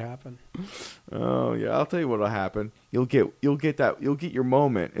the what would happen. Oh yeah, I'll tell you what'll happen. You'll get your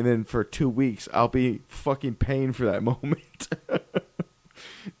moment, and then for 2 weeks I'll be fucking paying for that moment.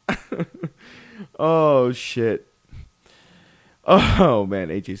 Oh shit. Oh man,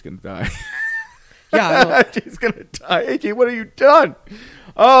 AJ's gonna die. Yeah, AJ's gonna die. AJ, what have you done?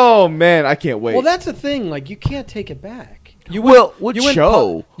 Oh man, I can't wait. Well, that's the thing. Like, you can't take it back. You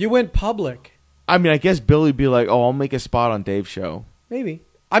went public. I mean, I guess Billy would be like, "Oh, I'll make a spot on Dave's show." Maybe.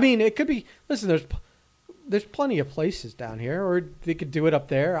 I mean, it could be. Listen, there's plenty of places down here, or they could do it up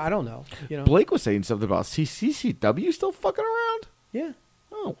there. I don't know. Blake was saying something about CCCW still fucking around. Yeah.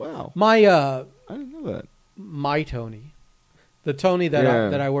 Oh wow. I didn't know that. My Tony, the Tony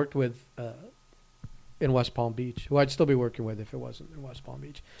that I worked with in West Palm Beach, who I'd still be working with if it wasn't in West Palm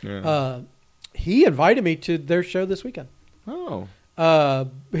Beach. Yeah. He invited me to their show this weekend. Oh.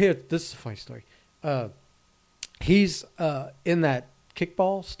 Here, this is a funny story. He's in that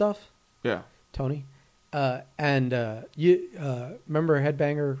kickball stuff. Yeah. Tony. And you remember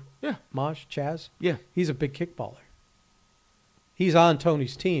Headbanger? Yeah. Mosh Chaz? Yeah. He's a big kickballer. He's on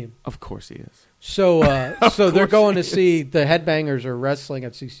Tony's team. Of course he is. So they're going to see the Headbangers are wrestling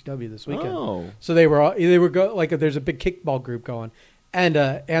at CCW this weekend. Oh. So they were there's a big kickball group going, and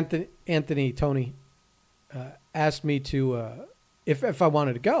Tony asked me to if I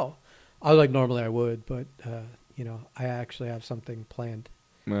wanted to go. I was like, normally I would, but I actually have something planned.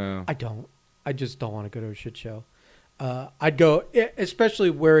 No. I don't. I just don't want to go to a shit show. I'd go, especially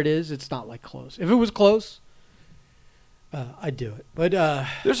where it is. It's not like close. If it was close, I'd do it. But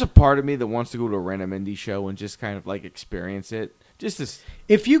there's a part of me that wants to go to a random indie show and just kind of like experience it.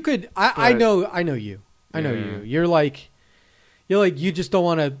 If you could, I know you. I know you. You're like you just don't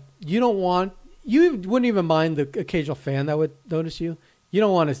want to. You wouldn't even mind the occasional fan that would notice you. You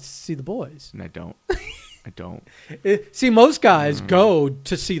don't want to see the boys. And I don't. See, most guys go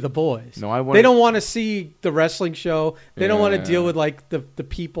to see the boys. No, they don't want to see the wrestling show. They don't want to deal with like the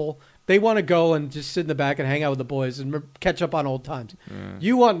people. They want to go and just sit in the back and hang out with the boys and catch up on old times. Yeah.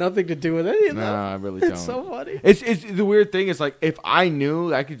 You want nothing to do with any of that. No, I really don't. It's so funny. It's the weird thing is like if I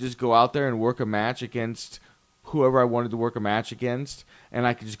knew I could just go out there and work a match against whoever I wanted to work a match against, and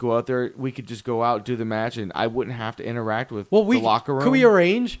I could just go out there, we could just go out, do the match, and I wouldn't have to interact with the locker room. Could we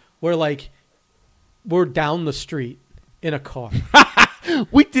arrange where like we're down the street in a car?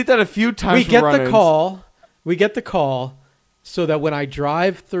 We did that a few times. We get the call so that when I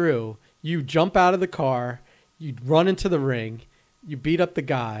drive through, you jump out of the car, you run into the ring, you beat up the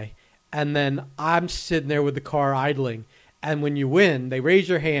guy, and then I'm sitting there with the car idling. And when you win, they raise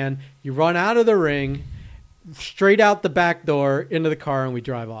your hand, you run out of the ring, straight out the back door into the car, and we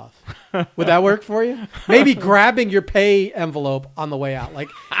drive off. Would that work for you? Maybe grabbing your pay envelope on the way out. Like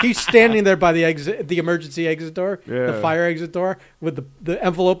he's standing there by the emergency exit door, the fire exit door, with the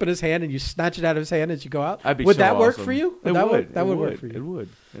envelope in his hand, and you snatch it out of his hand as you go out. Would that work for you? That would work for you.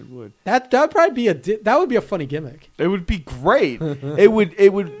 It would. That would probably be that would be a funny gimmick. It would be great. it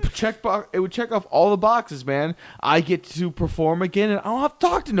would check off all the boxes, man. I get to perform again, and I don't have to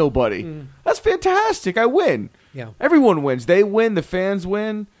talk to nobody. That's fantastic. I win. Yeah. Everyone wins. They win. The fans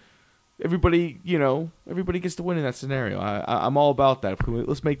win. Everybody gets to win in that scenario. I'm all about that.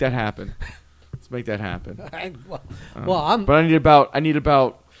 Let's make that happen. But I need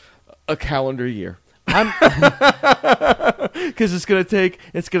about a calendar year. Because it's gonna take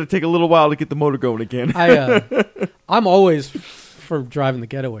a little while to get the motor going again. I'm always for driving the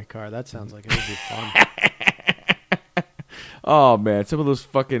getaway car. That sounds like it would be fun. Oh man, some of those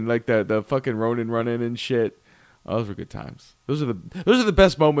fucking like the fucking Ronin run-in and shit. Oh, those were good times. Those are the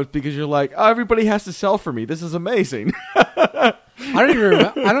best moments because you're like, oh, everybody has to sell for me. This is amazing. I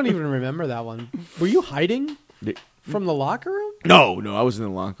don't even remember that one. Were you hiding from the locker room? No, I was in the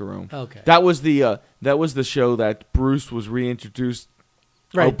locker room. Okay, that was the show that Bruce was reintroduced.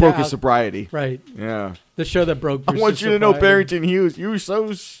 Right, broke his sobriety. Right. Yeah, the show that broke. Bruce's I want you to know, Barrington Hughes, you were so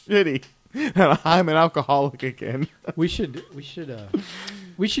shitty. I'm an alcoholic again. We should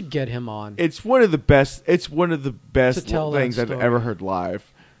get him on. It's one of the best. It's one of the best things I've ever heard live.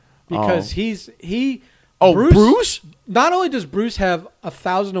 Because Bruce. Not only does Bruce have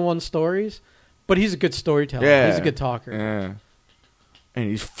 1,001 stories, but he's a good storyteller. Yeah. He's a good talker. Yeah. And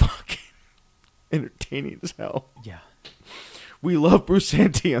he's fucking entertaining as hell. Yeah. We love Bruce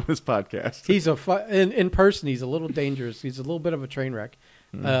Santee on this podcast. He's in person. He's a little dangerous. He's a little bit of a train wreck.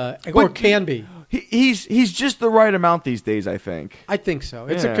 Or can be. He's just the right amount these days, I think. I think so.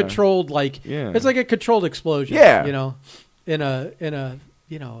 It's a controlled it's like a controlled explosion. Yeah. In a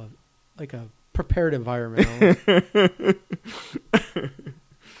like a prepared environment.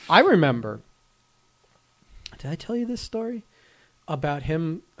 I remember. Did I tell you this story about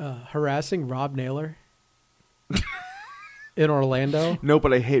him harassing Rob Naylor in Orlando? No,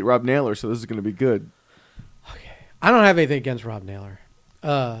 but I hate Rob Naylor, so this is going to be good. Okay. I don't have anything against Rob Naylor.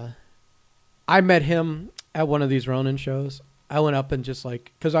 I met him at one of these Ronin shows. I went up and just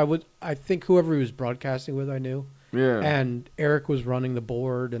because I think whoever he was broadcasting with I knew. Yeah. And Eric was running the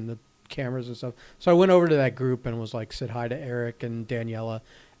board and the cameras and stuff. So I went over to that group and was like, said hi to Eric and Daniela.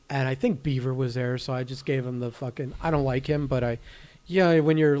 And I think Beaver was there, so I just gave him the fucking, I don't like him, but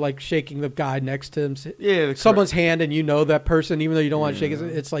when you're like shaking the guy next to him, someone's hand and you know that person, even though you don't want to shake it,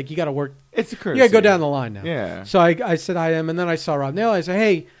 it's like you got to work. It's a courtesy. You got to go down the line now. Yeah. So I said I am, and then I saw Rob Naylor. I said,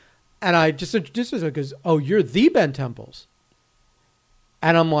 hey, and I just introduced myself because, oh, you're the Ben Temples.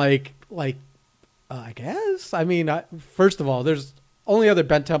 And I'm like, I guess. I mean, first of all, there's only other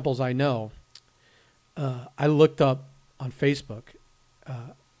Ben Temples I know. I looked up on Facebook.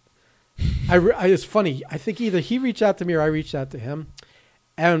 It's funny. I think either he reached out to me or I reached out to him.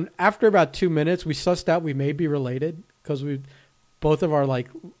 And after about 2 minutes, we sussed out we may be related because both of our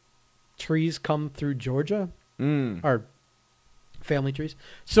trees come through Georgia, our family trees.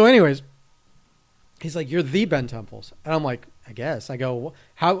 So, anyways, he's like, "You're the Ben Temples," and I'm like, "I guess." I go,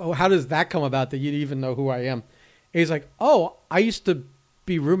 "How does that come about that you even know who I am?" And he's like, "Oh, I used to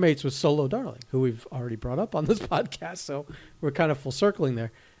be roommates with Solo Darling, who we've already brought up on this podcast, so we're kind of full circling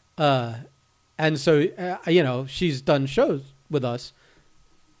there." And so, she's done shows with us,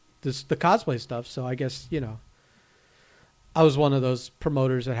 the cosplay stuff. So I guess, I was one of those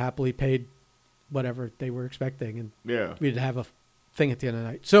promoters that happily paid whatever they were expecting. And we'd have a thing at the end of the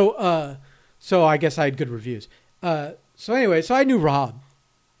night. So I guess I had good reviews. So anyway, so I knew Rob.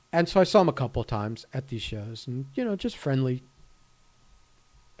 And so I saw him a couple of times at these shows and, just friendly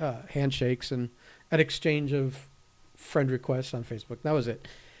handshakes and an exchange of friend requests on Facebook. That was it.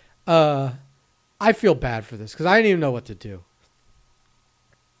 I feel bad for this because I didn't even know what to do.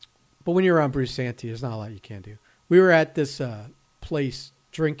 But when you're around Bruce Santee, there's not a lot you can do. We were at this place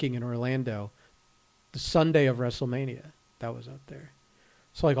drinking in Orlando the Sunday of WrestleMania. That was up there.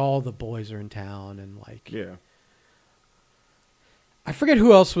 So, all the boys are in town and, Yeah. I forget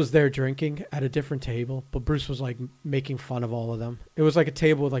who else was there drinking at a different table, but Bruce was, making fun of all of them. It was, a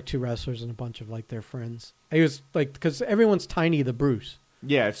table with, 2 wrestlers and a bunch of, their friends. He was, because everyone's tiny to Bruce.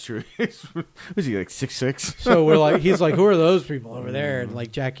 Yeah, it's true. Was he 6'6"? So he's like, who are those people over there?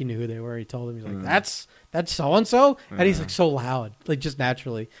 And Jackie knew who they were. He told him, he's like, that's so and so, and he's so loud, just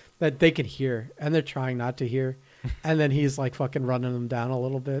naturally that they can hear, and they're trying not to hear, and then he's fucking running them down a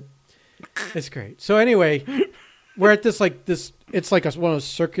little bit. It's great. So anyway, we're at this it's one of those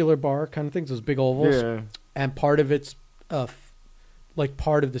circular bar kind of things, those big ovals, and part of it's like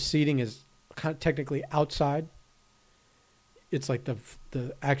part of the seating is kind of technically outside. It's like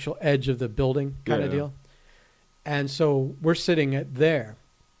the actual edge of the building kind of deal. And so we're sitting at there.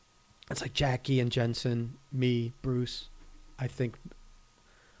 It's like Jackie and Jensen, me, Bruce. I don't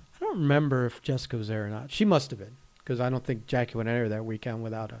remember if Jessica was there or not. She must have been, because I don't think Jackie went anywhere that weekend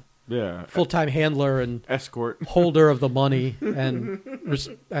without a full-time handler and escort holder of the money and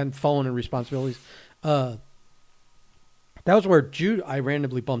phone and responsibilities. That was where I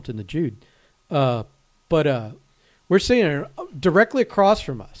randomly bumped into Jude. But we're sitting directly across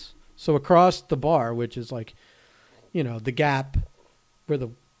from us. So across the bar, which is like, the gap where the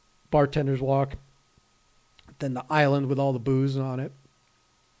bartenders walk, then the island with all the booze on it,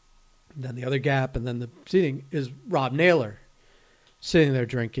 and then the other gap, and then the seating is Rob Naylor sitting there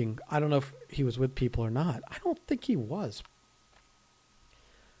drinking. I don't know if he was with people or not. I don't think he was.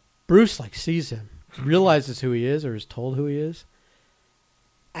 Bruce sees him, realizes who he is or is told who he is,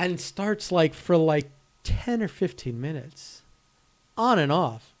 and starts for 10 or 15 minutes on and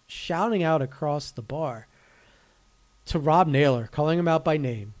off shouting out across the bar to Rob Naylor, calling him out by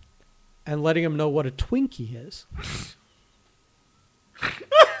name and letting him know what a Twinkie is.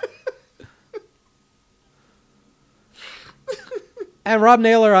 And Rob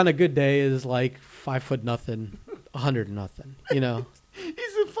Naylor on a good day is 5'0", 100 nothing, He's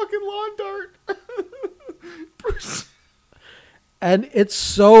a fucking lawn dart. Bruce. And it's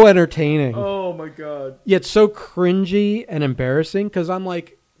so entertaining. Oh my God. Yet so cringy and embarrassing, because I'm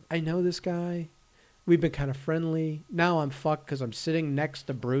I know this guy. We've been kind of friendly. Now I'm fucked because I'm sitting next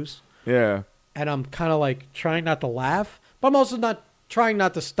to Bruce. Yeah. And I'm kind of trying not to laugh, but I'm also not trying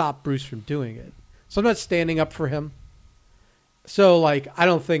not to stop Bruce from doing it. So I'm not standing up for him. So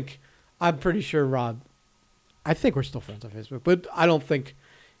I'm pretty sure Rob, I think we're still friends on Facebook, but I don't think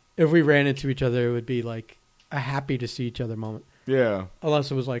if we ran into each other, it would be a happy to see each other moment. Yeah. Unless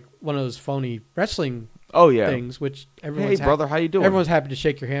it was one of those phony wrestling things, which everyone's hey, brother, how you doing? Everyone's happy to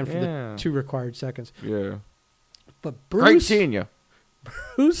shake your hand for the 2 required seconds. Yeah. But Bruce, great seeing you.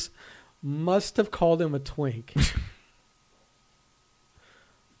 Bruce must have called him a twink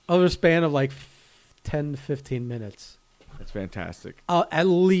over a span of 10 to 15 minutes. That's fantastic. At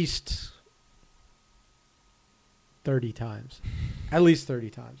least 30 times. At least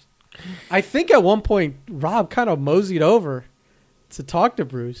 30 times. I think at one point, Rob kind of moseyed over to talk to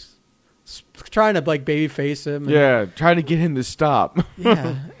Bruce, trying to baby face him. Trying to get him to stop.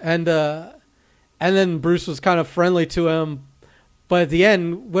 Yeah. And then Bruce was kind of friendly to him, but at the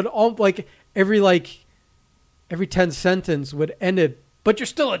end would every 10 sentence would end it, but you're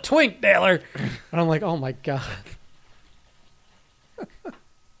still a twink, Naylor. And I'm oh my God.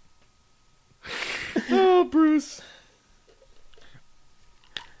 Oh, Bruce.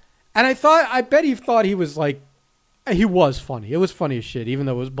 And I bet he thought he was he was funny. It was funny as shit, even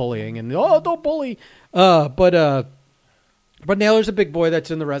though it was bullying and don't bully. But Naylor's a big boy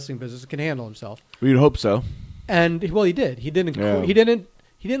that's in the wrestling business, can handle himself. We'd hope so. And he did. He didn't. He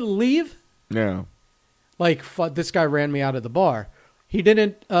didn't leave. Yeah. This guy ran me out of the bar. He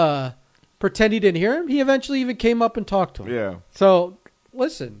didn't pretend he didn't hear him. He eventually even came up and talked to him. Yeah. So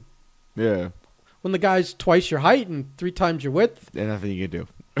listen. Yeah. When the guy's twice your height and 3 times your width, there's nothing you can do.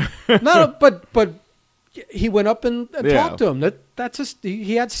 No, but he went up and talked to him. That's just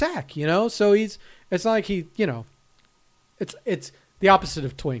he had sack, So it's not he, it's the opposite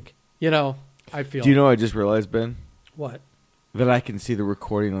of twink, I feel. Do you know what I just realized, Ben? What? That I can see the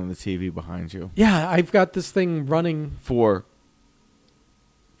recording on the TV behind you. Yeah, I've got this thing running for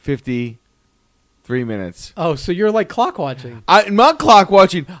 53 minutes. Oh, so you're clock watching? I'm not clock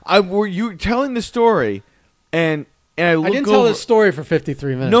watching. Were you telling the story, and I look over. I didn't tell the story for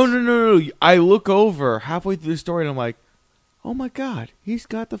 53 minutes. No. I look over halfway through the story, and I'm oh my God, he's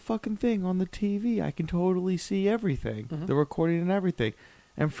got the fucking thing on the TV. I can totally see everything, the recording and everything.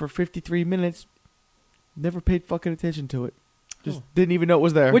 And for 53 minutes, never paid fucking attention to it. Just didn't even know it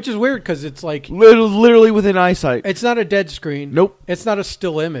was there. Which is weird because it's literally within eyesight. It's not a dead screen. Nope. It's not a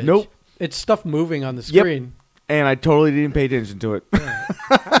still image. Nope. It's stuff moving on the screen. Yep. And I totally didn't pay attention to it. Yeah.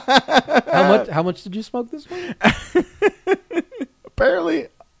 How much did you smoke this morning? Apparently,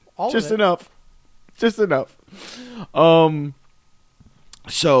 just enough. Just enough.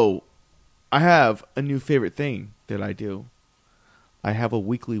 So, I have a new favorite thing that I do. I have a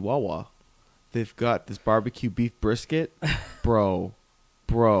weekly Wawa. They've got this barbecue beef brisket. Bro.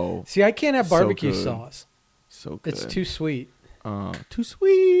 See, I can't have barbecue sauce. So good. It's too sweet. Too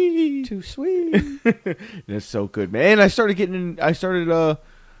sweet. Too sweet. It's so good, man. And I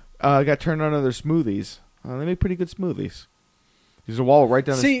got turned on to their smoothies. They make pretty good smoothies. There's a wall right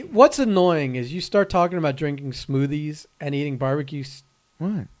down. See, what's annoying is you start talking about drinking smoothies and eating barbecue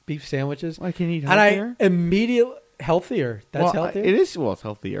beef sandwiches. Well, I can eat healthier. And I immediately healthier. That's healthier. It is. Well, it's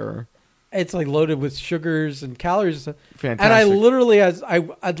healthier. It's like loaded with sugars and calories. Fantastic. And I literally, as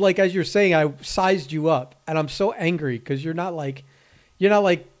you're saying, I sized you up, and I'm so angry because you're not like.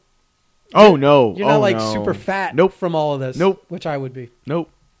 Oh no! You're not super fat. Nope. From all of this. Nope. Which I would be. Nope.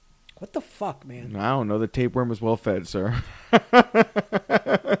 What the fuck, man? I don't know. The tapeworm is well fed, sir.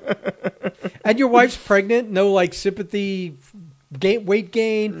 And your wife's pregnant. No, like sympathy, weight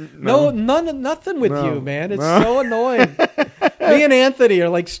gain. No, nothing with you, man. It's so annoying. Me and Anthony are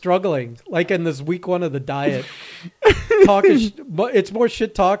like struggling, like in this week 1 of the diet. It's more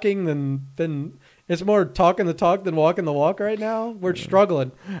shit talking than. It's more talking the talk than walking the walk right now. We're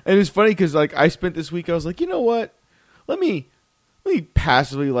struggling. And it's funny because like I spent this week, I was like, you know what? Let me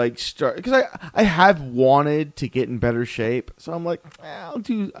passively like start, because I have wanted to get in better shape. So I'm like, I'll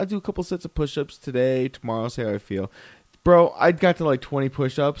do a couple sets of push-ups today, tomorrow, see how I feel. Bro, I got to like 20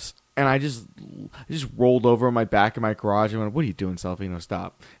 push-ups and I just rolled over on my back in my garage and went, what are you doing, Salvino?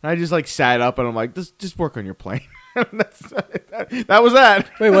 Stop. And I just like sat up and I'm like, just work on your plane. That was that.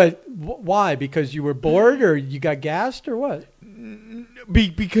 Wait, why? Because you were bored, or you got gassed, or what?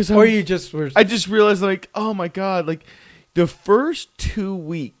 Because you just were. I just realized, like, oh my god, like the first 2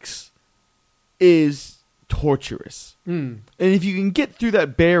 weeks is torturous, and if you can get through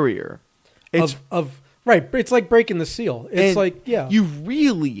that barrier, it's right. It's like breaking the seal. It's like you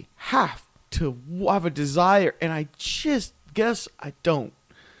really have to have a desire, and I just guess I don't.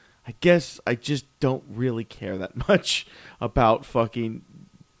 I guess I just don't really care that much about fucking.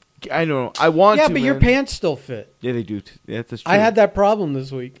 I don't know. I want to. Yeah, but your pants still fit. Yeah, they do. Yeah, that's true. I had that problem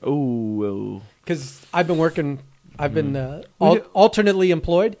this week. Oh. Because I've been working. I've been alternately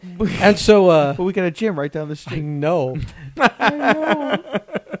employed, and so. But we got a gym right down the street. I know. I know.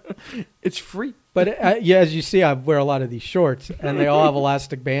 It's free. But as you see, I wear a lot of these shorts, and they all have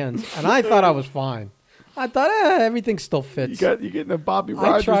elastic bands, and I thought I was fine. I thought everything still fits. You're getting a Bobby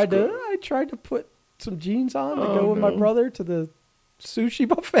Rogers. I tried to put some jeans on to go with my brother to the sushi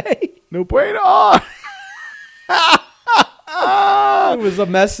buffet. No bueno. It was a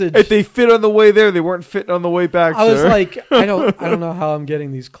message. If they fit on the way there, they weren't fitting on the way back. I was like, I don't know how I'm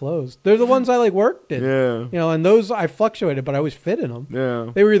getting these clothes. They're the ones I like worked in. Yeah. And those I fluctuated, but I always fit in them.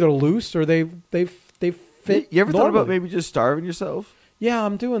 Yeah. They were either loose or they fit. You ever normally. thought about maybe just starving yourself? Yeah,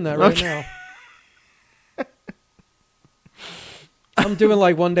 I'm doing that right now. I'm doing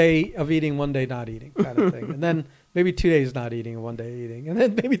like 1 day of eating, 1 day not eating kind of thing. And then maybe 2 days not eating and 1 day eating. And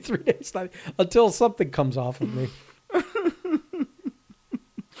then maybe 3 days not eating, until something comes off of me.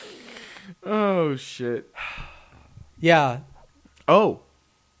 Oh, shit. Yeah. Oh.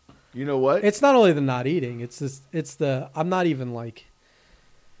 You know what? It's not only the not eating. I'm not even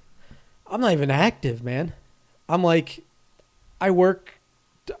active, man. I'm like, I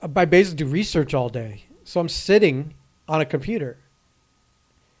basically do research all day. So I'm sitting on a computer.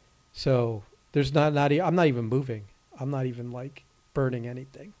 So there's I'm not even moving. I'm not even like burning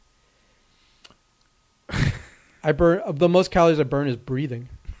anything. The most calories I burn is breathing.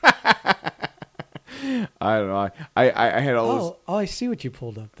 I don't know. I had all those. Oh, I see what you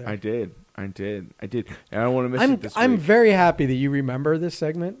pulled up there. I did. And I don't want to miss it this I'm week. very happy that you remember this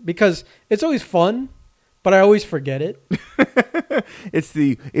segment because it's always fun, but I always forget it. It's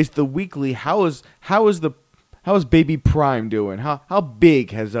the weekly. How is Baby Prime doing? How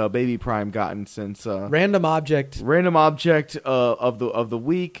big has Baby Prime gotten since random object of the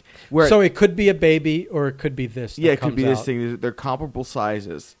week? So it could be a baby or it could be this. Yeah, it could be this thing. They're comparable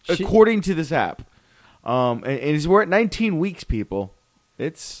sizes according to this app. And we're at 19 weeks, people.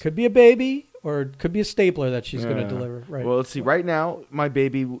 It's could be a baby or it could be a stapler that she's going to deliver. Right. Well, let's see. Right now, my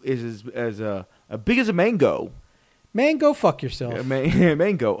baby is as big as a mango. Mango, fuck yourself. Yeah,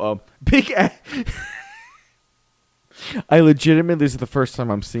 mango. Big. I legitimately, this is the first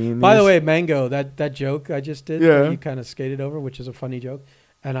time I'm seeing this. By the way, mango, that joke I just did, yeah. that you kind of skated over, which is a funny joke,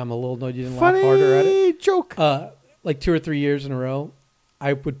 and I'm a little annoyed you didn't laugh harder at it. Joke. Like 2 or 3 years in a row,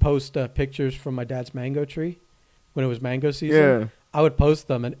 I would post pictures from my dad's mango tree when it was mango season. Yeah. I would post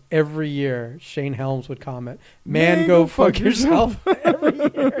them, and every year Shane Helms would comment, "Man, go fuck yourself." Every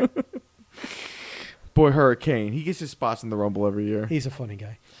year. Boy, Hurricane, he gets his spots in the Rumble every year. He's a funny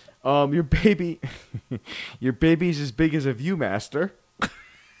guy. Your baby's as big as a ViewMaster.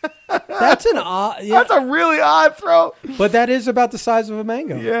 That's an odd. Yeah. That's a really odd throw. But that is about the size of a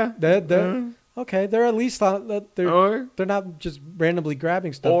mango. Yeah. Okay, they're at least they're not just randomly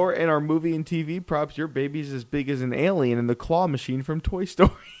grabbing stuff. Or in our movie and TV props, your baby's as big as an alien in the claw machine from Toy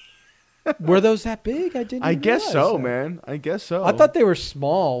Story. Were those that big? I didn't. I guess so, that. man. I guess so. I thought they were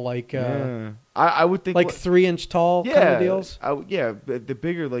small, like I would think like 3-inch tall kind of deals. The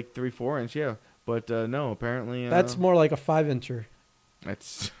bigger, like 3-4 inch, yeah. But no, apparently that's more like a 5-incher.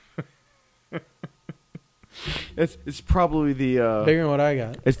 That's it's probably the bigger than what I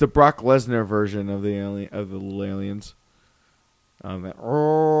got. It's the Brock Lesnar version of the little aliens. And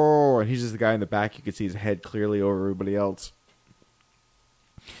he's just the guy in the back. You can see his head clearly over everybody else.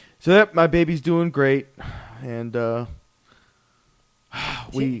 So that my baby's doing great, and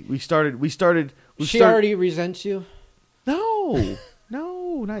we started. She already resents you? No,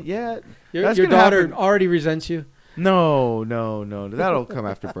 not yet. Your daughter already resents you? No. That'll come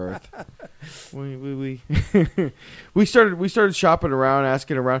after birth. We started shopping around,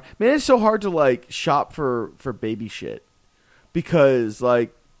 asking around. Man, it's so hard to like shop for baby shit because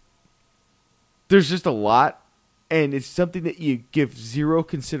like there's just a lot, and it's something that you give zero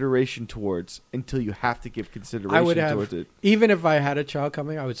consideration towards until you have to give consideration towards it. Even if I had a child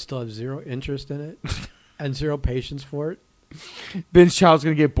coming, I would still have zero interest in it and zero patience for it. Ben's child's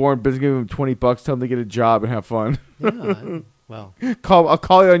gonna get born. Ben's gonna give him $20. Tell him to get a job and have fun. Yeah, well, I'll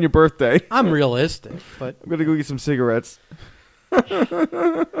call you on your birthday. I'm realistic, but I'm gonna go get some cigarettes.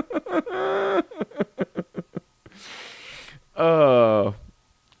 Nah,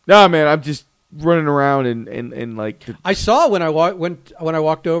 man, I'm just running around and like. I saw when I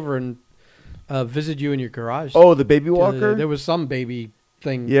walked over and visited you in your garage. Oh, the baby walker. There was some baby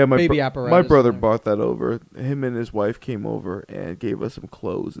thing. Yeah, baby apparatus. My brother bought that over. Him and his wife came over and gave us some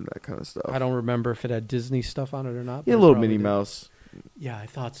clothes and that kind of stuff. I don't remember if it had Disney stuff on it or not. Yeah, a little Minnie Mouse. Yeah, I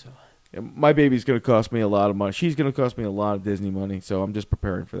thought so. Yeah, my baby's going to cost me a lot of money. She's going to cost me a lot of Disney money, so I'm just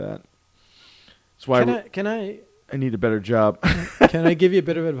preparing for that. That's why I need a better job. Can I give you a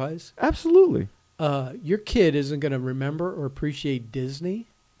bit of advice? Absolutely. Your kid isn't going to remember or appreciate Disney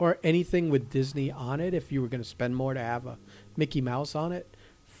or anything with Disney on it if you were going to spend more to have a Mickey Mouse on it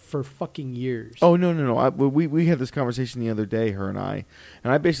for fucking years. Oh, no. We had this conversation the other day, her and I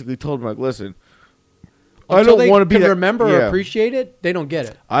basically told him, like, listen, I don't want to be remember or appreciate it. They don't get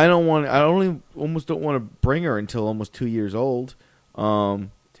it. I almost don't want to bring her until almost 2 years old.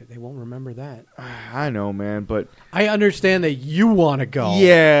 They won't remember that. I know, man, but I understand that you want to go.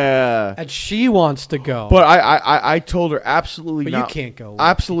 Yeah, and she wants to go. But I told her absolutely but not. You can't go.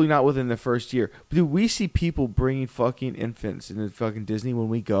 Absolutely not within the first year. But dude, we see people bringing fucking infants into fucking Disney when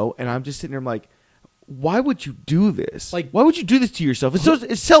we go, and I'm just sitting there, I'm like, why would you do this? Like, why would you do this to yourself?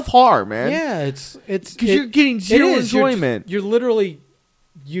 It's self harm, man. Yeah, it's because you're getting zero enjoyment. You're literally,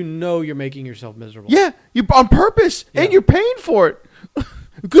 you're making yourself miserable. Yeah, you on purpose, and you're paying for it.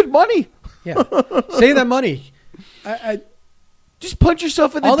 Good money. Yeah, save that money. I just punch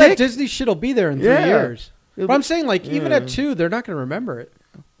yourself in the dick. All that Disney shit'll be there in 3 years. But I'm saying, like, even at 2, they're not going to remember it.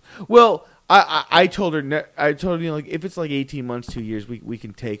 Well, I told her, like, if it's like 18 months, 2 years, we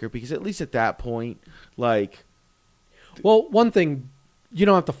can take her because at least at that point, like. Well, one thing, you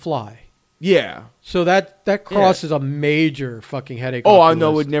don't have to fly. Yeah. So that crosses a major fucking headache. Oh, I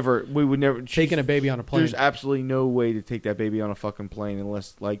know. We would never taking a baby on a plane. There's absolutely no way to take that baby on a fucking plane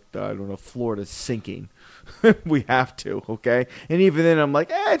unless, like, I don't know, Florida's sinking. We have to, okay? And even then, I'm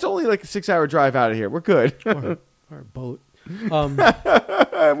like, it's only like a 6-hour drive out of here. We're good. or a boat.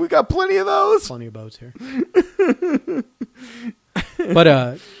 We got plenty of those. Plenty of boats here.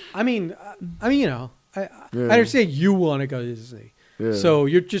 But I mean, you know, I understand you want to go to Disney. Yeah. So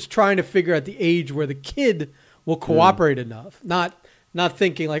you're just trying to figure out the age where the kid will cooperate enough, not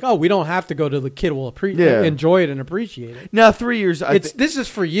thinking like, oh, we don't have to go to the kid will enjoy it and appreciate it. Now 3 years, this is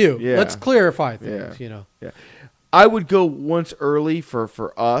for you. Yeah. Let's clarify things. You know. Yeah. I would go once early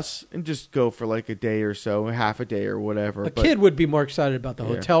for us and just go for like a day or so, half a day or whatever. A kid would be more excited about the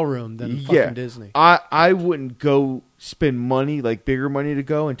hotel room than fucking Disney. I wouldn't go spend money, like bigger money to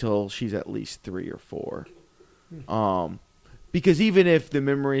go until she's at least 3 or 4. Because even if the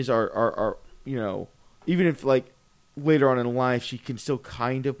memories are you know, even if like later on in life she can still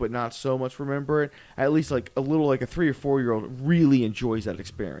kind of but not so much remember it, at least like a little like a 3 or 4 year old really enjoys that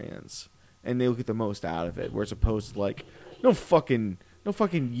experience and they'll get the most out of it. Whereas opposed to like no fucking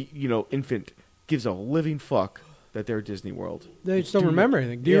you know infant gives a living fuck that they're at Disney World. They just don't remember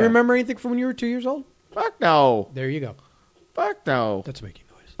anything. Do you remember anything from when you were 2 years old? Fuck no. There you go. Fuck no. That's making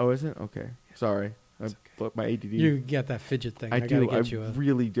noise. Oh, is it? Okay. Sorry. My ADD. You get that fidget thing. I do. I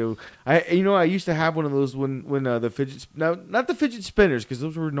really do. I used to have one of those when the fidget. No, not the fidget spinners because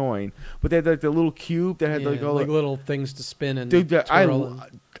those were annoying. But they had like the little cube that had like all like little things to spin and. Dude, I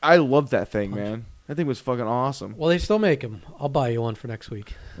love that thing, man. That thing was fucking awesome. Well, they still make them. I'll buy you one for next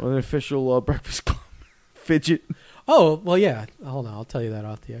week. Well, an official Breakfast Club fidget. Oh, well, yeah. Hold on. I'll tell you that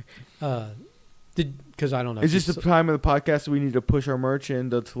off the air. Because I don't know. Is this the time of the podcast that we need to push our merch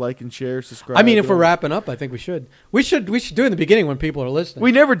and to like and share, subscribe? I mean, if we're wrapping up, I think we should. We should do it in the beginning when people are listening.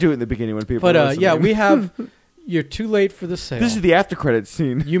 We never do it in the beginning when people are listening. Yeah, we have... You're too late for the sale. This is the after credits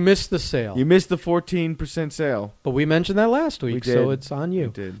scene. You missed the sale. You missed the 14% sale. But we mentioned that last week, so it's on you.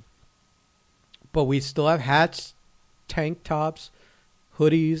 We did. But we still have hats, tank tops,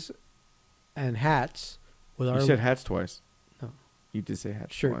 hoodies, and hats. You said hats twice. No. You did say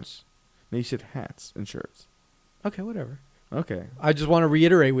hats shirts. Twice. No, you said hats and shirts. Okay, whatever. Okay. I just want to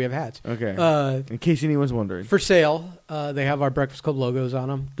reiterate we have hats. Okay. In case anyone's wondering. For sale, they have our Breakfast Club logos on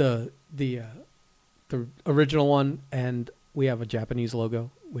them. The original one, and we have a Japanese logo,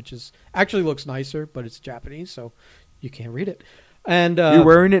 which is actually looks nicer, but it's Japanese, so you can't read it. And you're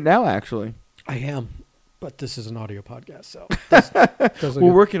wearing it now, actually. I am, but this is an audio podcast, so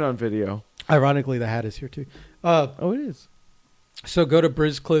we're working on video. Ironically, the hat is here too. It is. So go to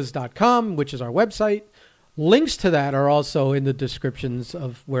brizzcliz.com, which is our website. Links to that are also in the descriptions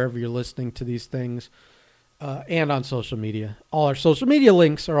of wherever you're listening to these things. And on social media. All our social media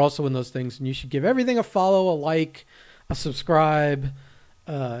links are also in those things, and you should give everything a follow, a like, a subscribe,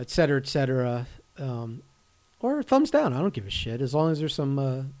 et cetera, or a thumbs down. I don't give a shit as long as there's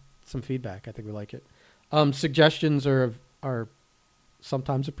some feedback. I think we like it. Suggestions are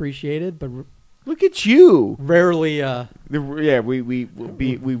sometimes appreciated, but look at you. Rarely. We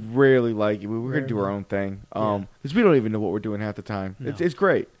rarely like it. We're gonna do our own thing. Because we don't even know what we're doing half the time. No. It's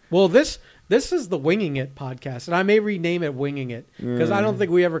great. Well, this is the Winging It podcast, and I may rename it Winging It because I don't think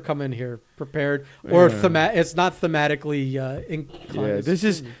we ever come in here prepared or it's not thematically inclined. Yeah, this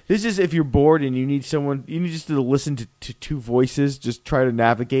is if you're bored and you need just to listen to two voices, just try to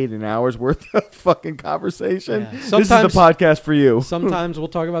navigate an hour's worth of fucking conversation. Yeah. This is the podcast for you. Sometimes we'll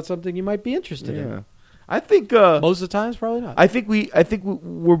talk about something you might be interested in. I think most of the times probably not. I think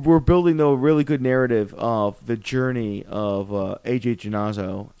we're building though a really good narrative of the journey of AJ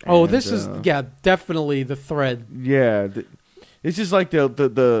Ginazzo. Oh, this is definitely the thread. Yeah, this is like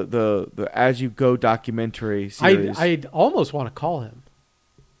the As You Go documentary series. I almost want to call him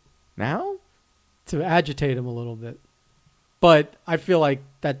now to agitate him a little bit, but I feel like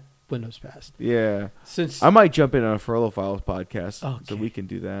that window's passed. Yeah, since I might jump in on a Furlough Files podcast, so we can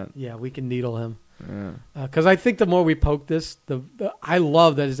do that. Yeah, we can needle him. Because I think the more we poke this, I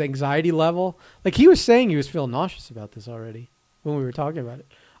love that his anxiety level. Like he was saying, he was feeling nauseous about this already when we were talking about it.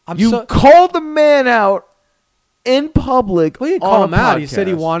 You called the man out in public. Well, he didn't call him out. He said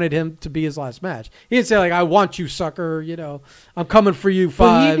he wanted him to be his last match. He didn't say like, "I want you, sucker." You know, I'm coming for you, Fives.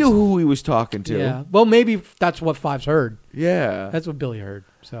 But he knew who he was talking to. Yeah. Well, maybe that's what Fives heard. Yeah, that's what Billy heard.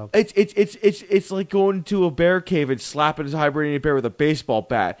 So it's like going to a bear cave and slapping his hibernating bear with a baseball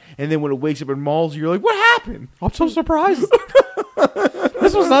bat, and then when it wakes up and mauls you, you're like, "What happened?" I'm so surprised.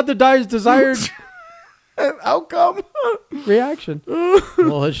 This was not the desired outcome. Reaction.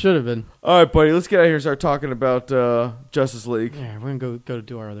 Well, it should have been. All right, buddy. Let's get out of here and start talking about Justice League. Yeah, we're gonna go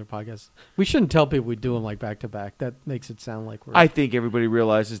do our other podcasts. We shouldn't tell people we do them like back to back. That makes it sound like we're. I think everybody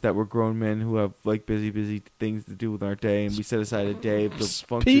realizes that we're grown men who have like busy things to do with our day, and we set aside a day to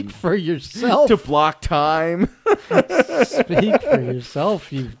function. Speak for yourself. To block time. Speak for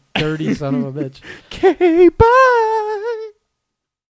yourself, you dirty son of a bitch. Okay, bye.